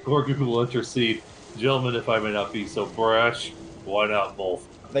 Gorgon will intercede. Gentlemen, if I may not be so brash, why not both?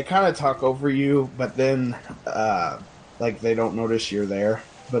 They kind of talk over you, but then, like, they don't notice you're there.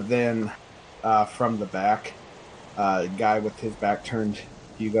 But then, from the back, guy with his back turned to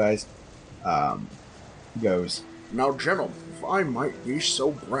you guys, goes, Now, gentlemen, if I might be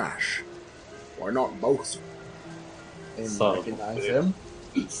so brash, why not both? and you Son of a recognize bitch.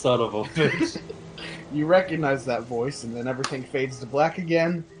 him. Son of a bitch. You recognize that voice, and then everything fades to black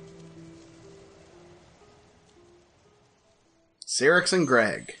again. Cyrix and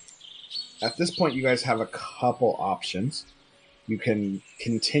Greg. At this point, you guys have a couple options. You can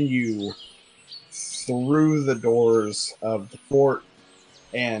continue through the doors of the fort,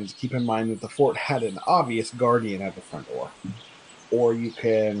 and keep in mind that the fort had an obvious guardian at the front door. Or you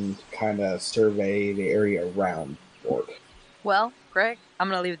can kind of survey the area around the fort. Well, Greg, I'm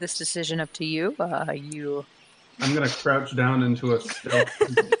going to leave this decision up to you. I'm gonna crouch down into a stealth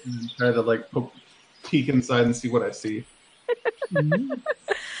and try to like peek inside and see what I see.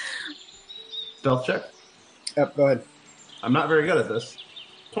 Stealth check. Yep, go ahead. I'm not very good at this.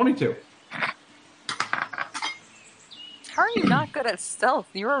 22. How are you not good at stealth?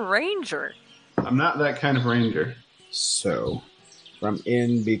 You're a ranger. I'm not that kind of ranger. So, from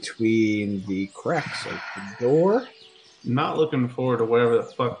in between the cracks of the door, Not looking forward to whatever the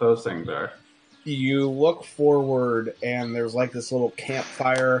fuck those things are. you look forward, and there's like this little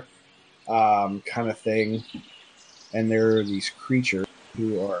campfire kind of thing, and there are these creatures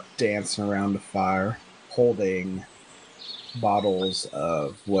who are dancing around the fire, holding bottles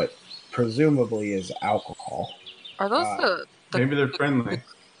of what presumably is alcohol. Are those the Maybe they're friendly.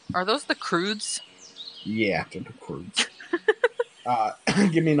 Are those the crudes? Yeah, they're the crudes.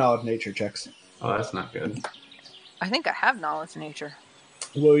 Give me knowledge nature checks. Oh, that's not good. I think I have knowledge nature.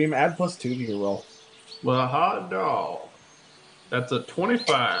 William, add +2 to your roll. Well, a hot dog. That's a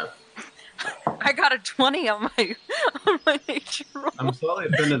 25. I got a 20 on my nature roll. I'm slightly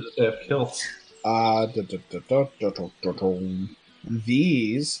offended that they have kills.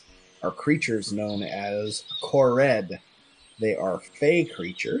 These are creatures known as Kored. They are fey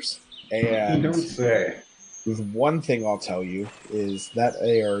creatures. And say. one thing I'll tell you is that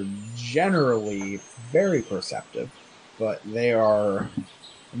they are generally very perceptive, but they are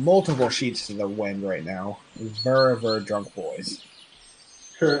multiple sheets to the wind right now. Very, very drunk boys.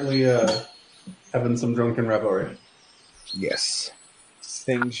 Currently, having some drunken revelry. Yes.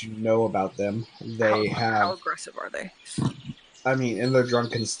 Things you know about them. They How have aggressive are they? I mean, in their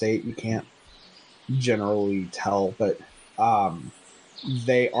drunken state, you can't generally tell, but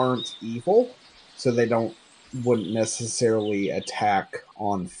they aren't evil, so they wouldn't necessarily attack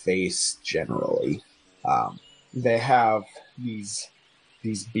on face generally. They have these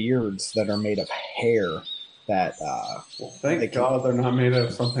beards that are made of hair that Thank God they're not made out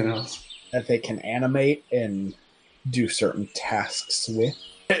of something else. that they can animate and do certain tasks with.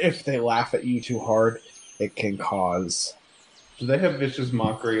 If they laugh at you too hard, it can cause... Do they have vicious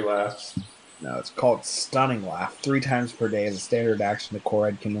mockery laughs? No, it's called Stunning Laugh. 3 times per day as a standard action, the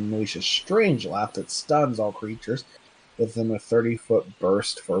Korred can unleash a strange laugh that stuns all creatures within a 30-foot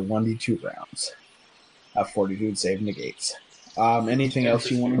burst for 1d2 rounds. Fortitude save negates. Anything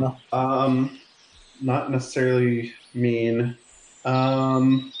else you want to know? Not necessarily mean.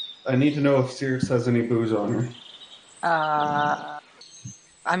 I need to know if Sirius has any booze on her.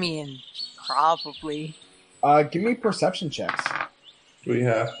 I mean, probably. Give me perception checks. Do we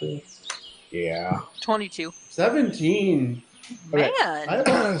have to? Yeah. 22. 17. Okay. Man! I have a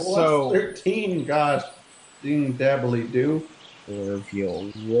plus So- 13. God, ding dabbly do. We'll reveal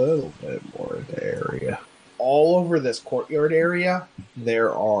a little bit more of the area. All over this courtyard area,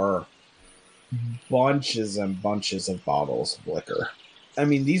 there are bunches and bunches of bottles of liquor. I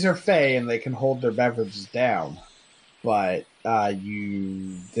mean, these are Fey and they can hold their beverages down, but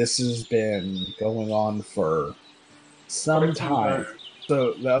this has been going on for some time.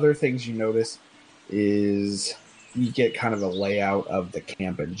 So the other things you notice is you get kind of a layout of the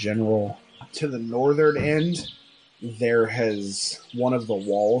camp in general. To the northern end, one of the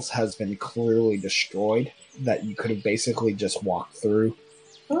walls has been clearly destroyed that you could have basically just walked through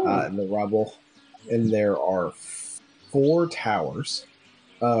in the rubble. And there are 4 towers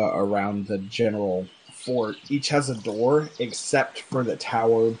around the general fort. Each has a door except for the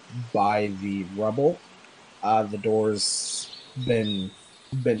tower by the rubble. The door's been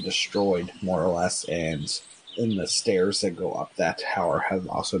destroyed more or less, and the stairs that go up that tower have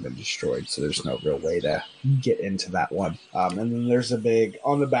also been destroyed, so there's no real way to get into that one. And then there's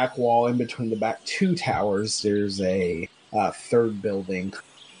on the back wall in between the back 2 towers, there's a third building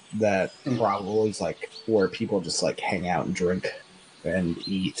that probably is like where people just like hang out and drink and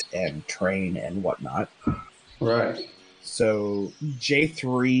eat and train and whatnot. Right. So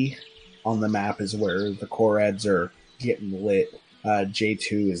J3 on the map is where the Korreds are getting lit.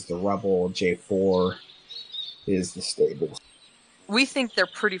 J2 is the rubble. J4 is the stables. We think they're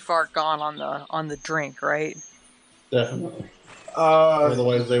pretty far gone on the drink, right? Definitely.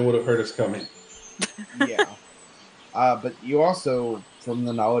 Otherwise, they would have heard us coming. Yeah. But you also, from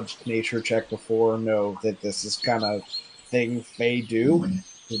the knowledge nature check before, know that this is kind of thing Fae do.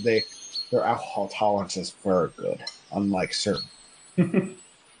 Their alcohol tolerance is very good, unlike certain.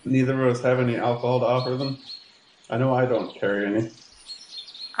 Neither of us have any alcohol to offer them. I know I don't carry any.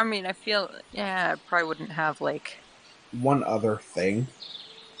 I mean, I feel, I probably wouldn't have, like... One other thing.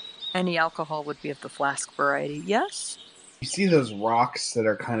 Any alcohol would be of the flask variety, yes? You see those rocks that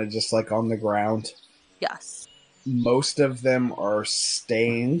are kind of just like on the ground? Yes. Most of them are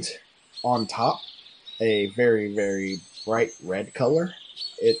stained on top a very, very bright red color.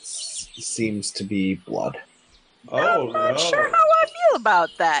 It seems to be blood. Oh, I'm not sure how I feel about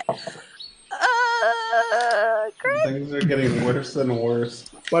that. Greg? Things are getting worse and worse.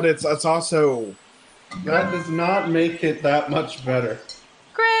 But it's also... That does not make it that much better.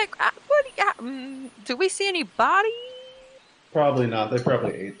 Greg, do we see any bodies? Probably not. They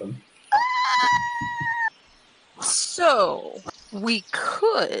probably ate them. So, we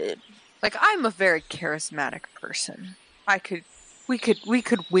could... Like, I'm a very charismatic person. We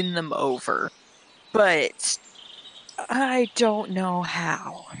could win them over. But I don't know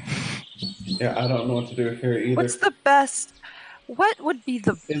how. Yeah, I don't know what to do here either. What's the best... What would be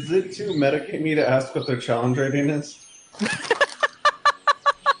the... Is it to medicate me to ask what their challenge rating is?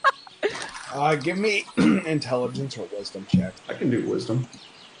 give me intelligence or wisdom check. I can do wisdom.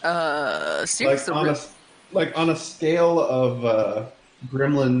 Seriously. On a scale of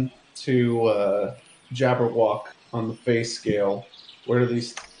gremlin to Jabberwock on the face scale, where do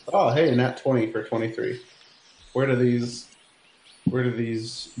these... Oh, hey, nat 20 for 23. Where do these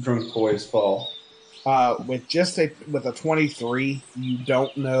drunk boys fall? With a 23, you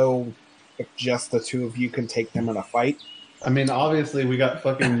don't know if just the 2 of you can take them in a fight. I mean, obviously we got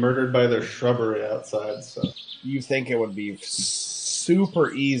fucking murdered by their shrubbery outside, so... You think it would be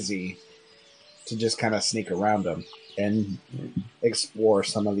super easy to just kind of sneak around them and explore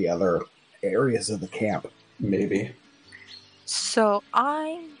some of the other areas of the camp. Maybe. So,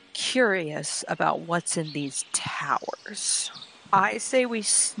 I'm curious about what's in these towers. I say we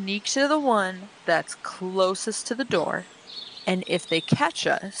sneak to the one that's closest to the door, And if they catch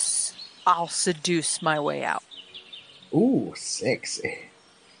us, I'll seduce my way out. Ooh, sexy.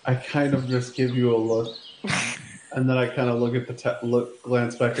 I kind of just give you a look, and then I kind of look at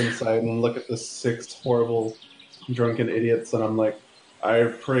glance back inside, and look at the 6 horrible drunken idiots, and I'm like, I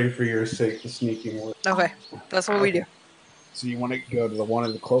pray for your sake the sneaking work. Okay, that's what we do. So you want to go to the one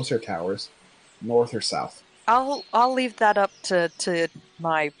of the closer towers, north or south? I'll leave that up to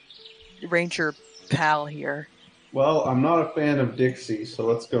my ranger pal here. Well, I'm not a fan of Dixie, so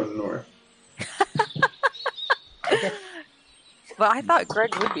let's go north. But I thought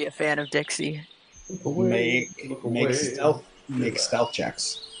Greg would be a fan of Dixie. Make stealth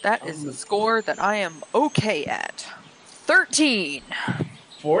checks. That is a score that I am okay at. 13.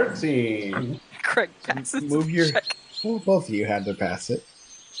 14. Greg passes. Move the your. check. Well, both of you had to pass it.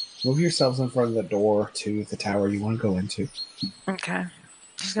 Move yourselves in front of the door to the tower you want to go into. Okay.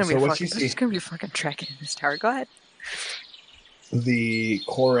 She's gonna So be what fucking. you see- She's gonna be fucking trekking in this tower. Go ahead. The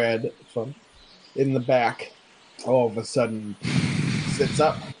Korred from in the back all of a sudden sits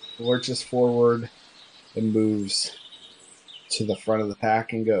up, lurches forward, and moves to the front of the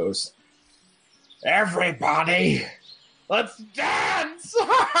pack and goes, "Everybody, let's dance!"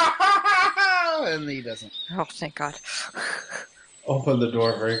 And he doesn't. Oh, thank God. Open the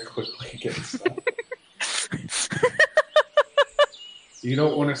door very quickly. Get stuck. You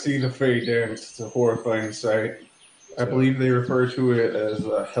don't want to see the Fae dance. It's a horrifying sight. I believe they refer to it as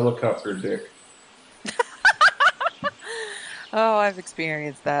a helicopter dick. Oh, I've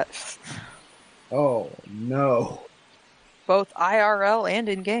experienced that. Oh no! Both IRL and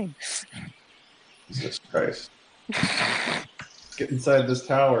in game. Jesus Christ. Let's get inside this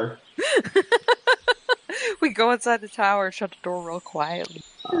tower. We go inside the tower, shut the door real quietly.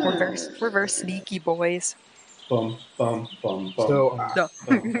 We're very sneaky boys. Bum, bum, bum, bum. So, No.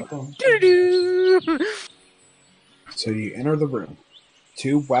 bum, bum. Doo-doo-doo. So you enter the room.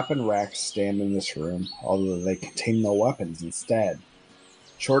 2 weapon racks stand in this room, although they contain no weapons instead.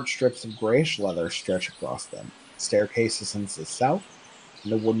 Short strips of grayish leather stretch across them. Staircases into the south,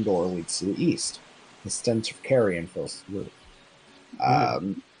 and a wooden door leads to the east. The stench of carrion fills the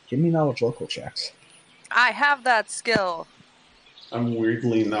room. Give me knowledge local checks. I have that skill. I'm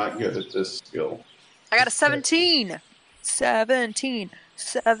weirdly not good at this skill. I got a 17. 17.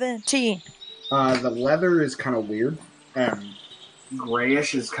 The leather is kind of weird.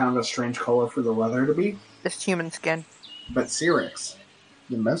 Grayish is kind of a strange color for the leather to be. It's human skin. But Cyrix,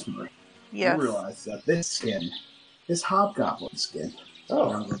 the mesmer, Yes. you realize that this skin is hobgoblin skin.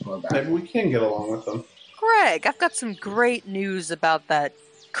 Oh, maybe we can get along with them. Greg, I've got some great news about that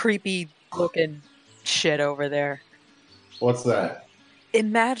creepy looking shit over there. What's that?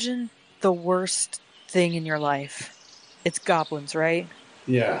 Imagine the worst thing in your life. It's goblins, right?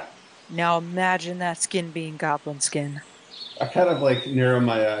 Yeah. Now imagine that skin being goblin skin. I kind of narrow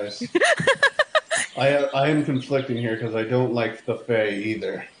my eyes. I am conflicting here because I don't like the Fae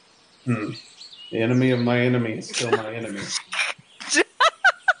either. The enemy of my enemy is still my enemy.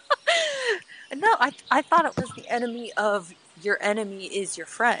 No, I thought it was the enemy of your enemy is your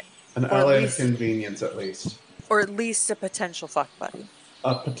friend. An Or at ally of least- convenience, at least. Or at least a potential fuck buddy.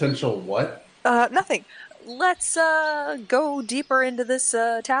 A potential what? Nothing. Let's go deeper into this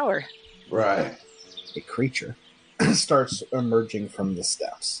tower. Right. A creature starts emerging from the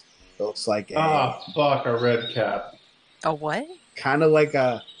steps. It looks like Fuck, a red cap. A what? kind of like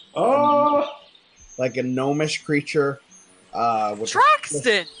a gnomish creature with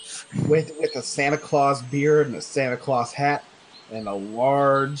Traxton! with a Santa Claus beard and a Santa Claus hat and a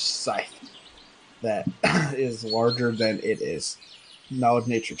large scythe that is larger than it is. Knowledge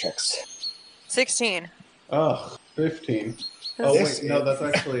nature checks. 16. Oh, 15. Oh, This wait, no, is- that's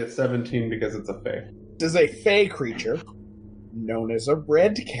actually a 17 because it's a Fae. This is a fey creature known as a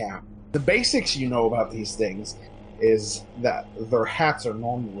red cap. The basics you know about these things is that their hats are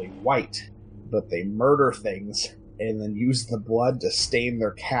normally white, but they murder things and then use the blood to stain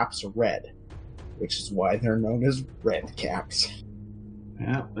their caps red, which is why they're known as red caps.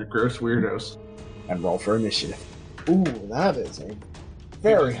 Yeah, they're gross weirdos. And roll for initiative. Ooh, that is a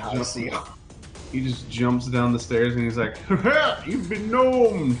very high seal. He just jumps down the stairs and he's like, "Ha! You've been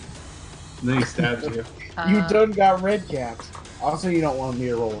gnomed!" And then he stabs you. You done got red caps. Also, you don't want me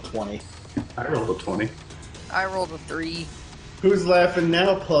to roll a 20. I rolled a 20. I rolled a 3. Who's laughing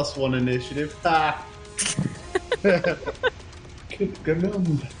now? +1 initiative. Ha! Get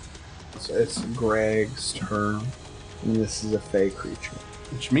gnomed. So it's Greg's turn. And this is a fey creature.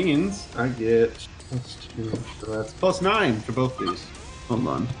 Which means I get +2. So that's +9 for both these. Hold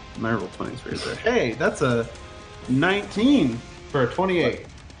on. My roll 20 is right there. Hey, that's a 19 for a 28.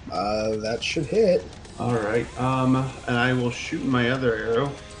 That should hit. All right. And I will shoot my other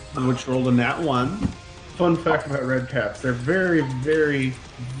arrow, which rolled a nat 1. Fun fact about red caps: they're very, very,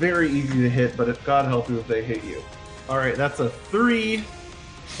 very easy to hit, but if God help you if they hit you. All right, that's a 3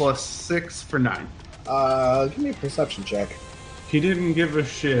 plus 6 for 9. Give me a perception check. He didn't give a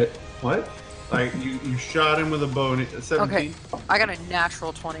shit. What? Like you shot him with a bow. 17. Okay, I got a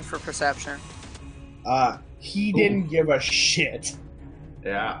natural 20 for perception. He didn't give a shit.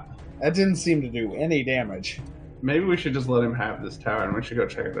 Yeah. That didn't seem to do any damage. Maybe we should just let him have this tower, and we should go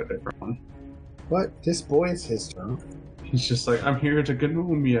check out a different one. But this boy is his turn. He's just like, I'm here to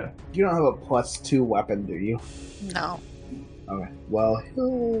gnome ya. You don't have a +2 weapon, do you? No. Okay. Well,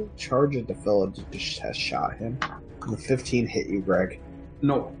 he'll charge at the fellow that just has shot him. The 15 hit you, Greg.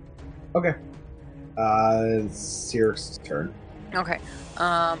 No. Okay. Cyrix's turn. Okay.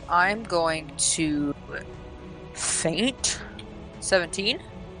 I'm going to feint. 17.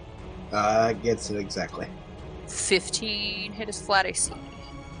 Gets it exactly. 15 hit his flat AC.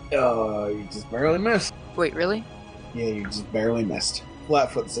 You just barely missed. Wait, really? Yeah, you just barely missed.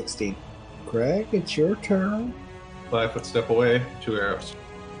 Flatfoot 16. Greg, it's your turn. 5 foot step away, 2 arrows.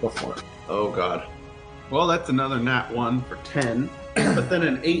 Go for it. Oh god. Well, that's another nat 1 for 10, but then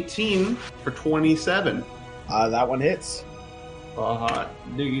an 18 for 27. That one hits.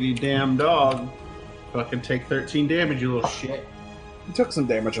 Diggity damn dog. Fucking take 13 damage, you little shit. You took some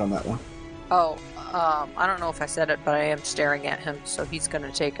damage on that one. Oh, I don't know if I said it, but I am staring at him, so he's going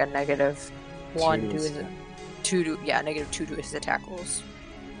to take a -1 to his... -2 to his attack rolls.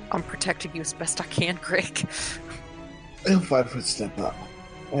 I'm protecting you as best I can, Greg. He'll 5-foot step up.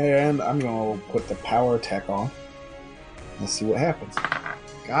 And I'm going to put the power attack on. Let's see what happens.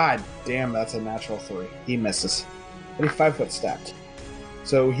 God damn, that's a natural 3. He misses. But he 5-foot stepped.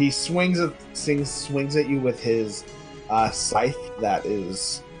 So he swings at you with his scythe that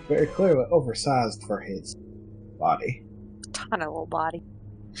is very clearly oversized for his body. Tiny little body.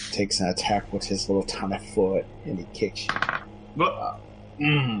 Takes an attack with his little tiny foot, and he kicks you.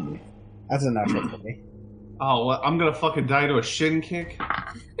 That's a natural for me. Oh, what? I'm gonna fucking die to a shin kick?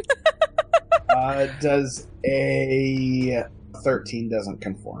 Does a 13 doesn't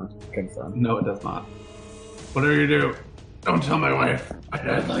confirm. No, it does not. Whatever you do, don't tell my wife I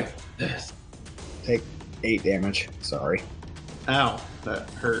died like this. Take 8 damage. Sorry. Ow, that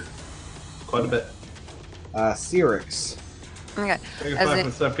hurt quite a bit. Cyrix. Okay. Take a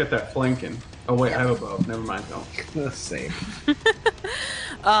 5-foot step, get that flanking. Oh wait, I have a bow. Never mind, don't. Same.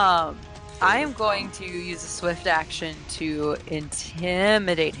 I am going to use a swift action to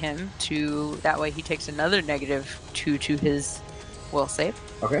intimidate him. That way he takes another -2 to his will save.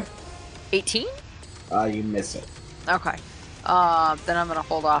 Okay. 18? You miss it. Okay. Then I'm gonna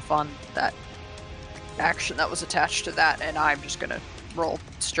hold off on that action that was attached to that, and I'm just gonna roll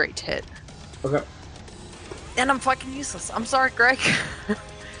straight to hit. Okay. And I'm fucking useless. I'm sorry, Greg.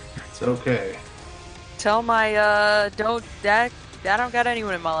 It's okay. Tell my I don't got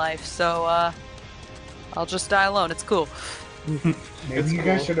anyone in my life, so I'll just die alone. It's cool. Maybe you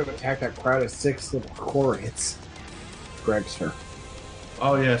guys should have attacked that crowd of 6 little Corians. Greg's turn.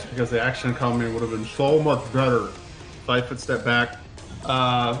 Oh yes, because the action economy would have been so much better. 5-foot step back.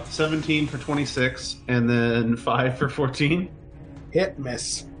 17 for 26, and then 5 for 14. Hit,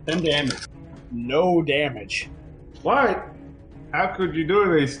 miss. 10 damage. No damage. What? How could you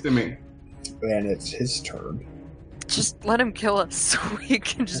do this to me? And it's his turn. Just let him kill us so we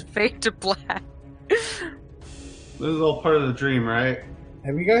can just fade to black. This is all part of the dream, right?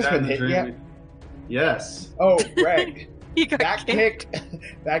 Have you guys been the hit dream. yet? Yes. Oh, Greg. He got that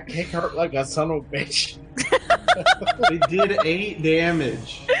kick hurt like a son of a bitch. They did 8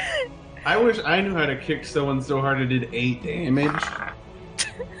 damage. I wish I knew how to kick someone so hard it did 8 damage.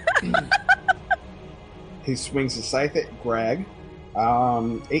 He swings his scythe at Greg.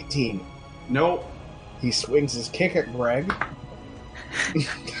 18. Nope. He swings his kick at Greg.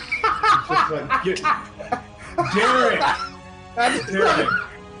 Just like, Derek! That's Derek!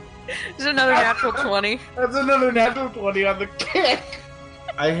 There's another natural 20. That's another natural 20 on the kick.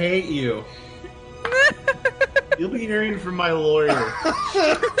 I hate you. You'll be hearing from my lawyer.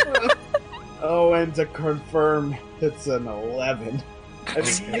 Oh, and to confirm, it's an 11. I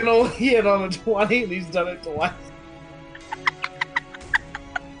think he can only hit on a 20, and he's done it twice.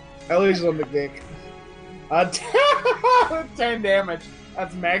 At least on the kick. 10 damage.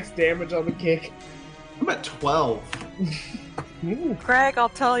 That's max damage on the kick. I'm at 12. Greg, I'll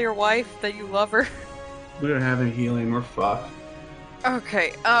tell your wife that you love her. We don't have any healing. We're fucked.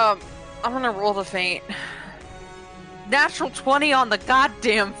 Okay, I'm gonna roll the feint. Natural 20 on the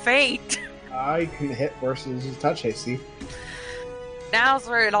goddamn feint. I can hit versus his touch AC. Now's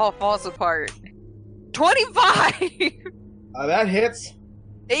where it all falls apart. 25! That hits.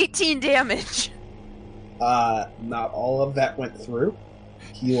 18 damage. Not all of that went through.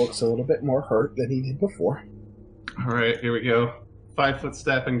 He looks a little bit more hurt than he did before. All right, here we go. 5-foot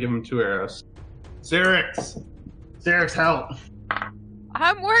step and give him 2 arrows. Xerix! Xerix, help!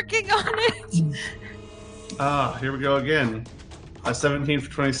 I'm working on it. Here we go again. A 17 for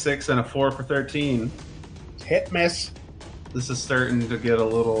 26 and a 4 for 13. Hit, miss. This is starting to get a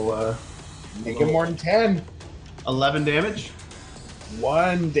little, Make it more than 10. 11 damage.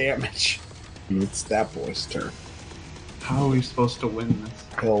 1 damage. It's that boy's turn. How are we supposed to win this?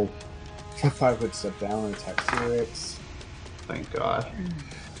 He'll 5-foot step down and attack Xerix. Thank God.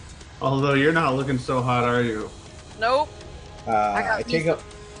 Although you're not looking so hot, are you? Nope. I take a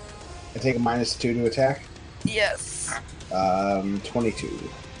 -2 to attack. Yes. 22.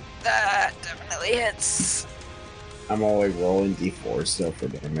 That definitely hits. I'm only rolling d4 still for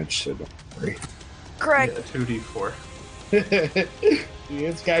damage, so don't worry. Greg, Yeah, 2d4.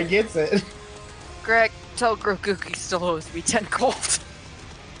 This guy gets it. Greg, tell Groguki he still owes me 10 gold.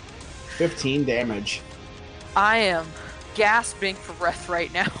 15 damage. I am gasping for breath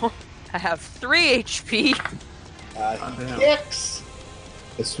right now. I have 3 HP. He damn. kicks.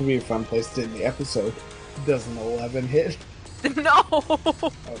 This would be a fun place to end the episode. Does an 11 hit? No!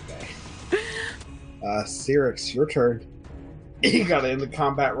 Okay. Xerix, your turn. You gotta end the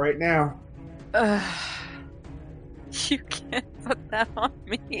combat right now. You can't put that on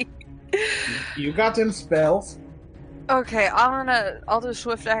me. You got them spells. Okay, I'll do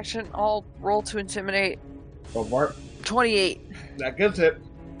swift action. I'll roll to intimidate. Go for it. 28. That gets it.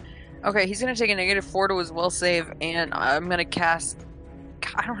 Okay, he's gonna take a -4 to his will save, and I'm gonna cast.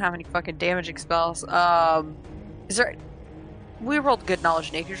 God, I don't have any fucking damaging spells. Is there? We rolled good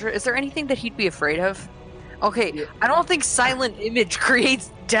knowledge nature. Is there anything that he'd be afraid of? Okay, Yeah. I don't think silent image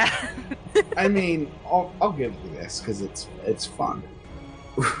creates death. I mean, I'll give you this because it's fun.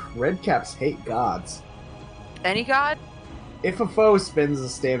 Redcaps hate gods. Any god? If a foe spends a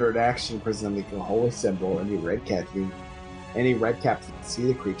standard action presenting a holy symbol, any redcap that can see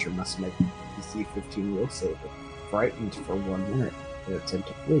the creature must make a DC 15 will save it. Frightened for 1 minute and attempt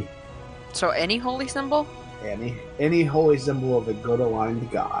to flee. So any holy symbol? Any holy symbol of a good aligned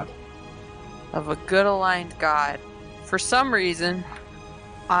god. Of a good aligned god. For some reason,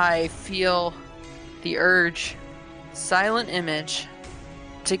 I feel the urge, silent image,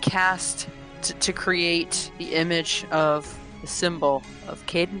 to cast, to create the image of the symbol of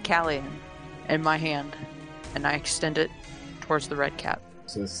Caden Callian in my hand, and I extend it towards the red cap.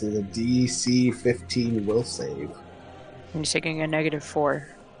 So it's the DC 15 will save. And he's taking a -4.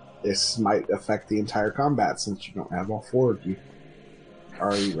 This might affect the entire combat since you don't have all 4 of you.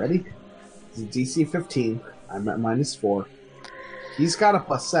 Are you ready? It's a DC 15. I'm at -4. He's got a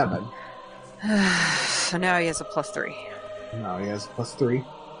 +7. So now he has a +3. Now he has a +3.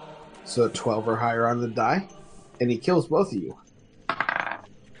 So 12 or higher on the die. And he kills both of you.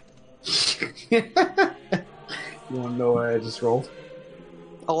 You want to know what I just rolled?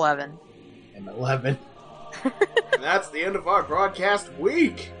 11. An 11. And that's the end of our broadcast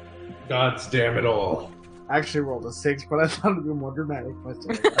week. Gods damn it all. I actually rolled a 6, but I thought it'd be more dramatic.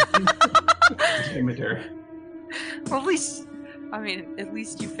 Damn it, Derek. Well, at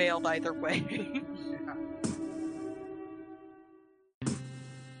least you failed either way.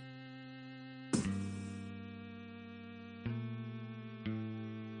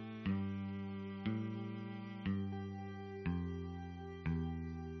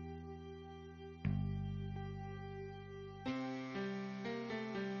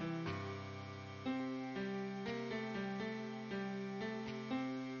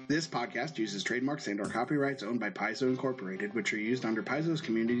 This podcast uses trademarks and/or copyrights owned by Paizo Incorporated, which are used under Paizo's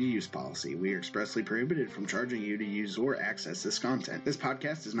community use policy. We are expressly prohibited from charging you to use or access this content. This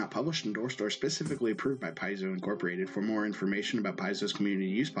podcast is not published, endorsed, or specifically approved by Paizo Incorporated. For more information about Paizo's community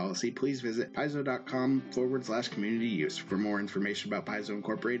use policy, please visit paizo.com/community use. For more information about Paizo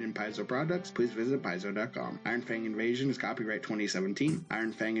Incorporated and Paizo products, please visit paizo.com. Iron Fang Invasion is copyright 2017.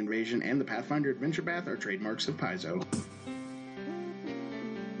 Iron Fang Invasion and the Pathfinder Adventure Path are trademarks of Paizo.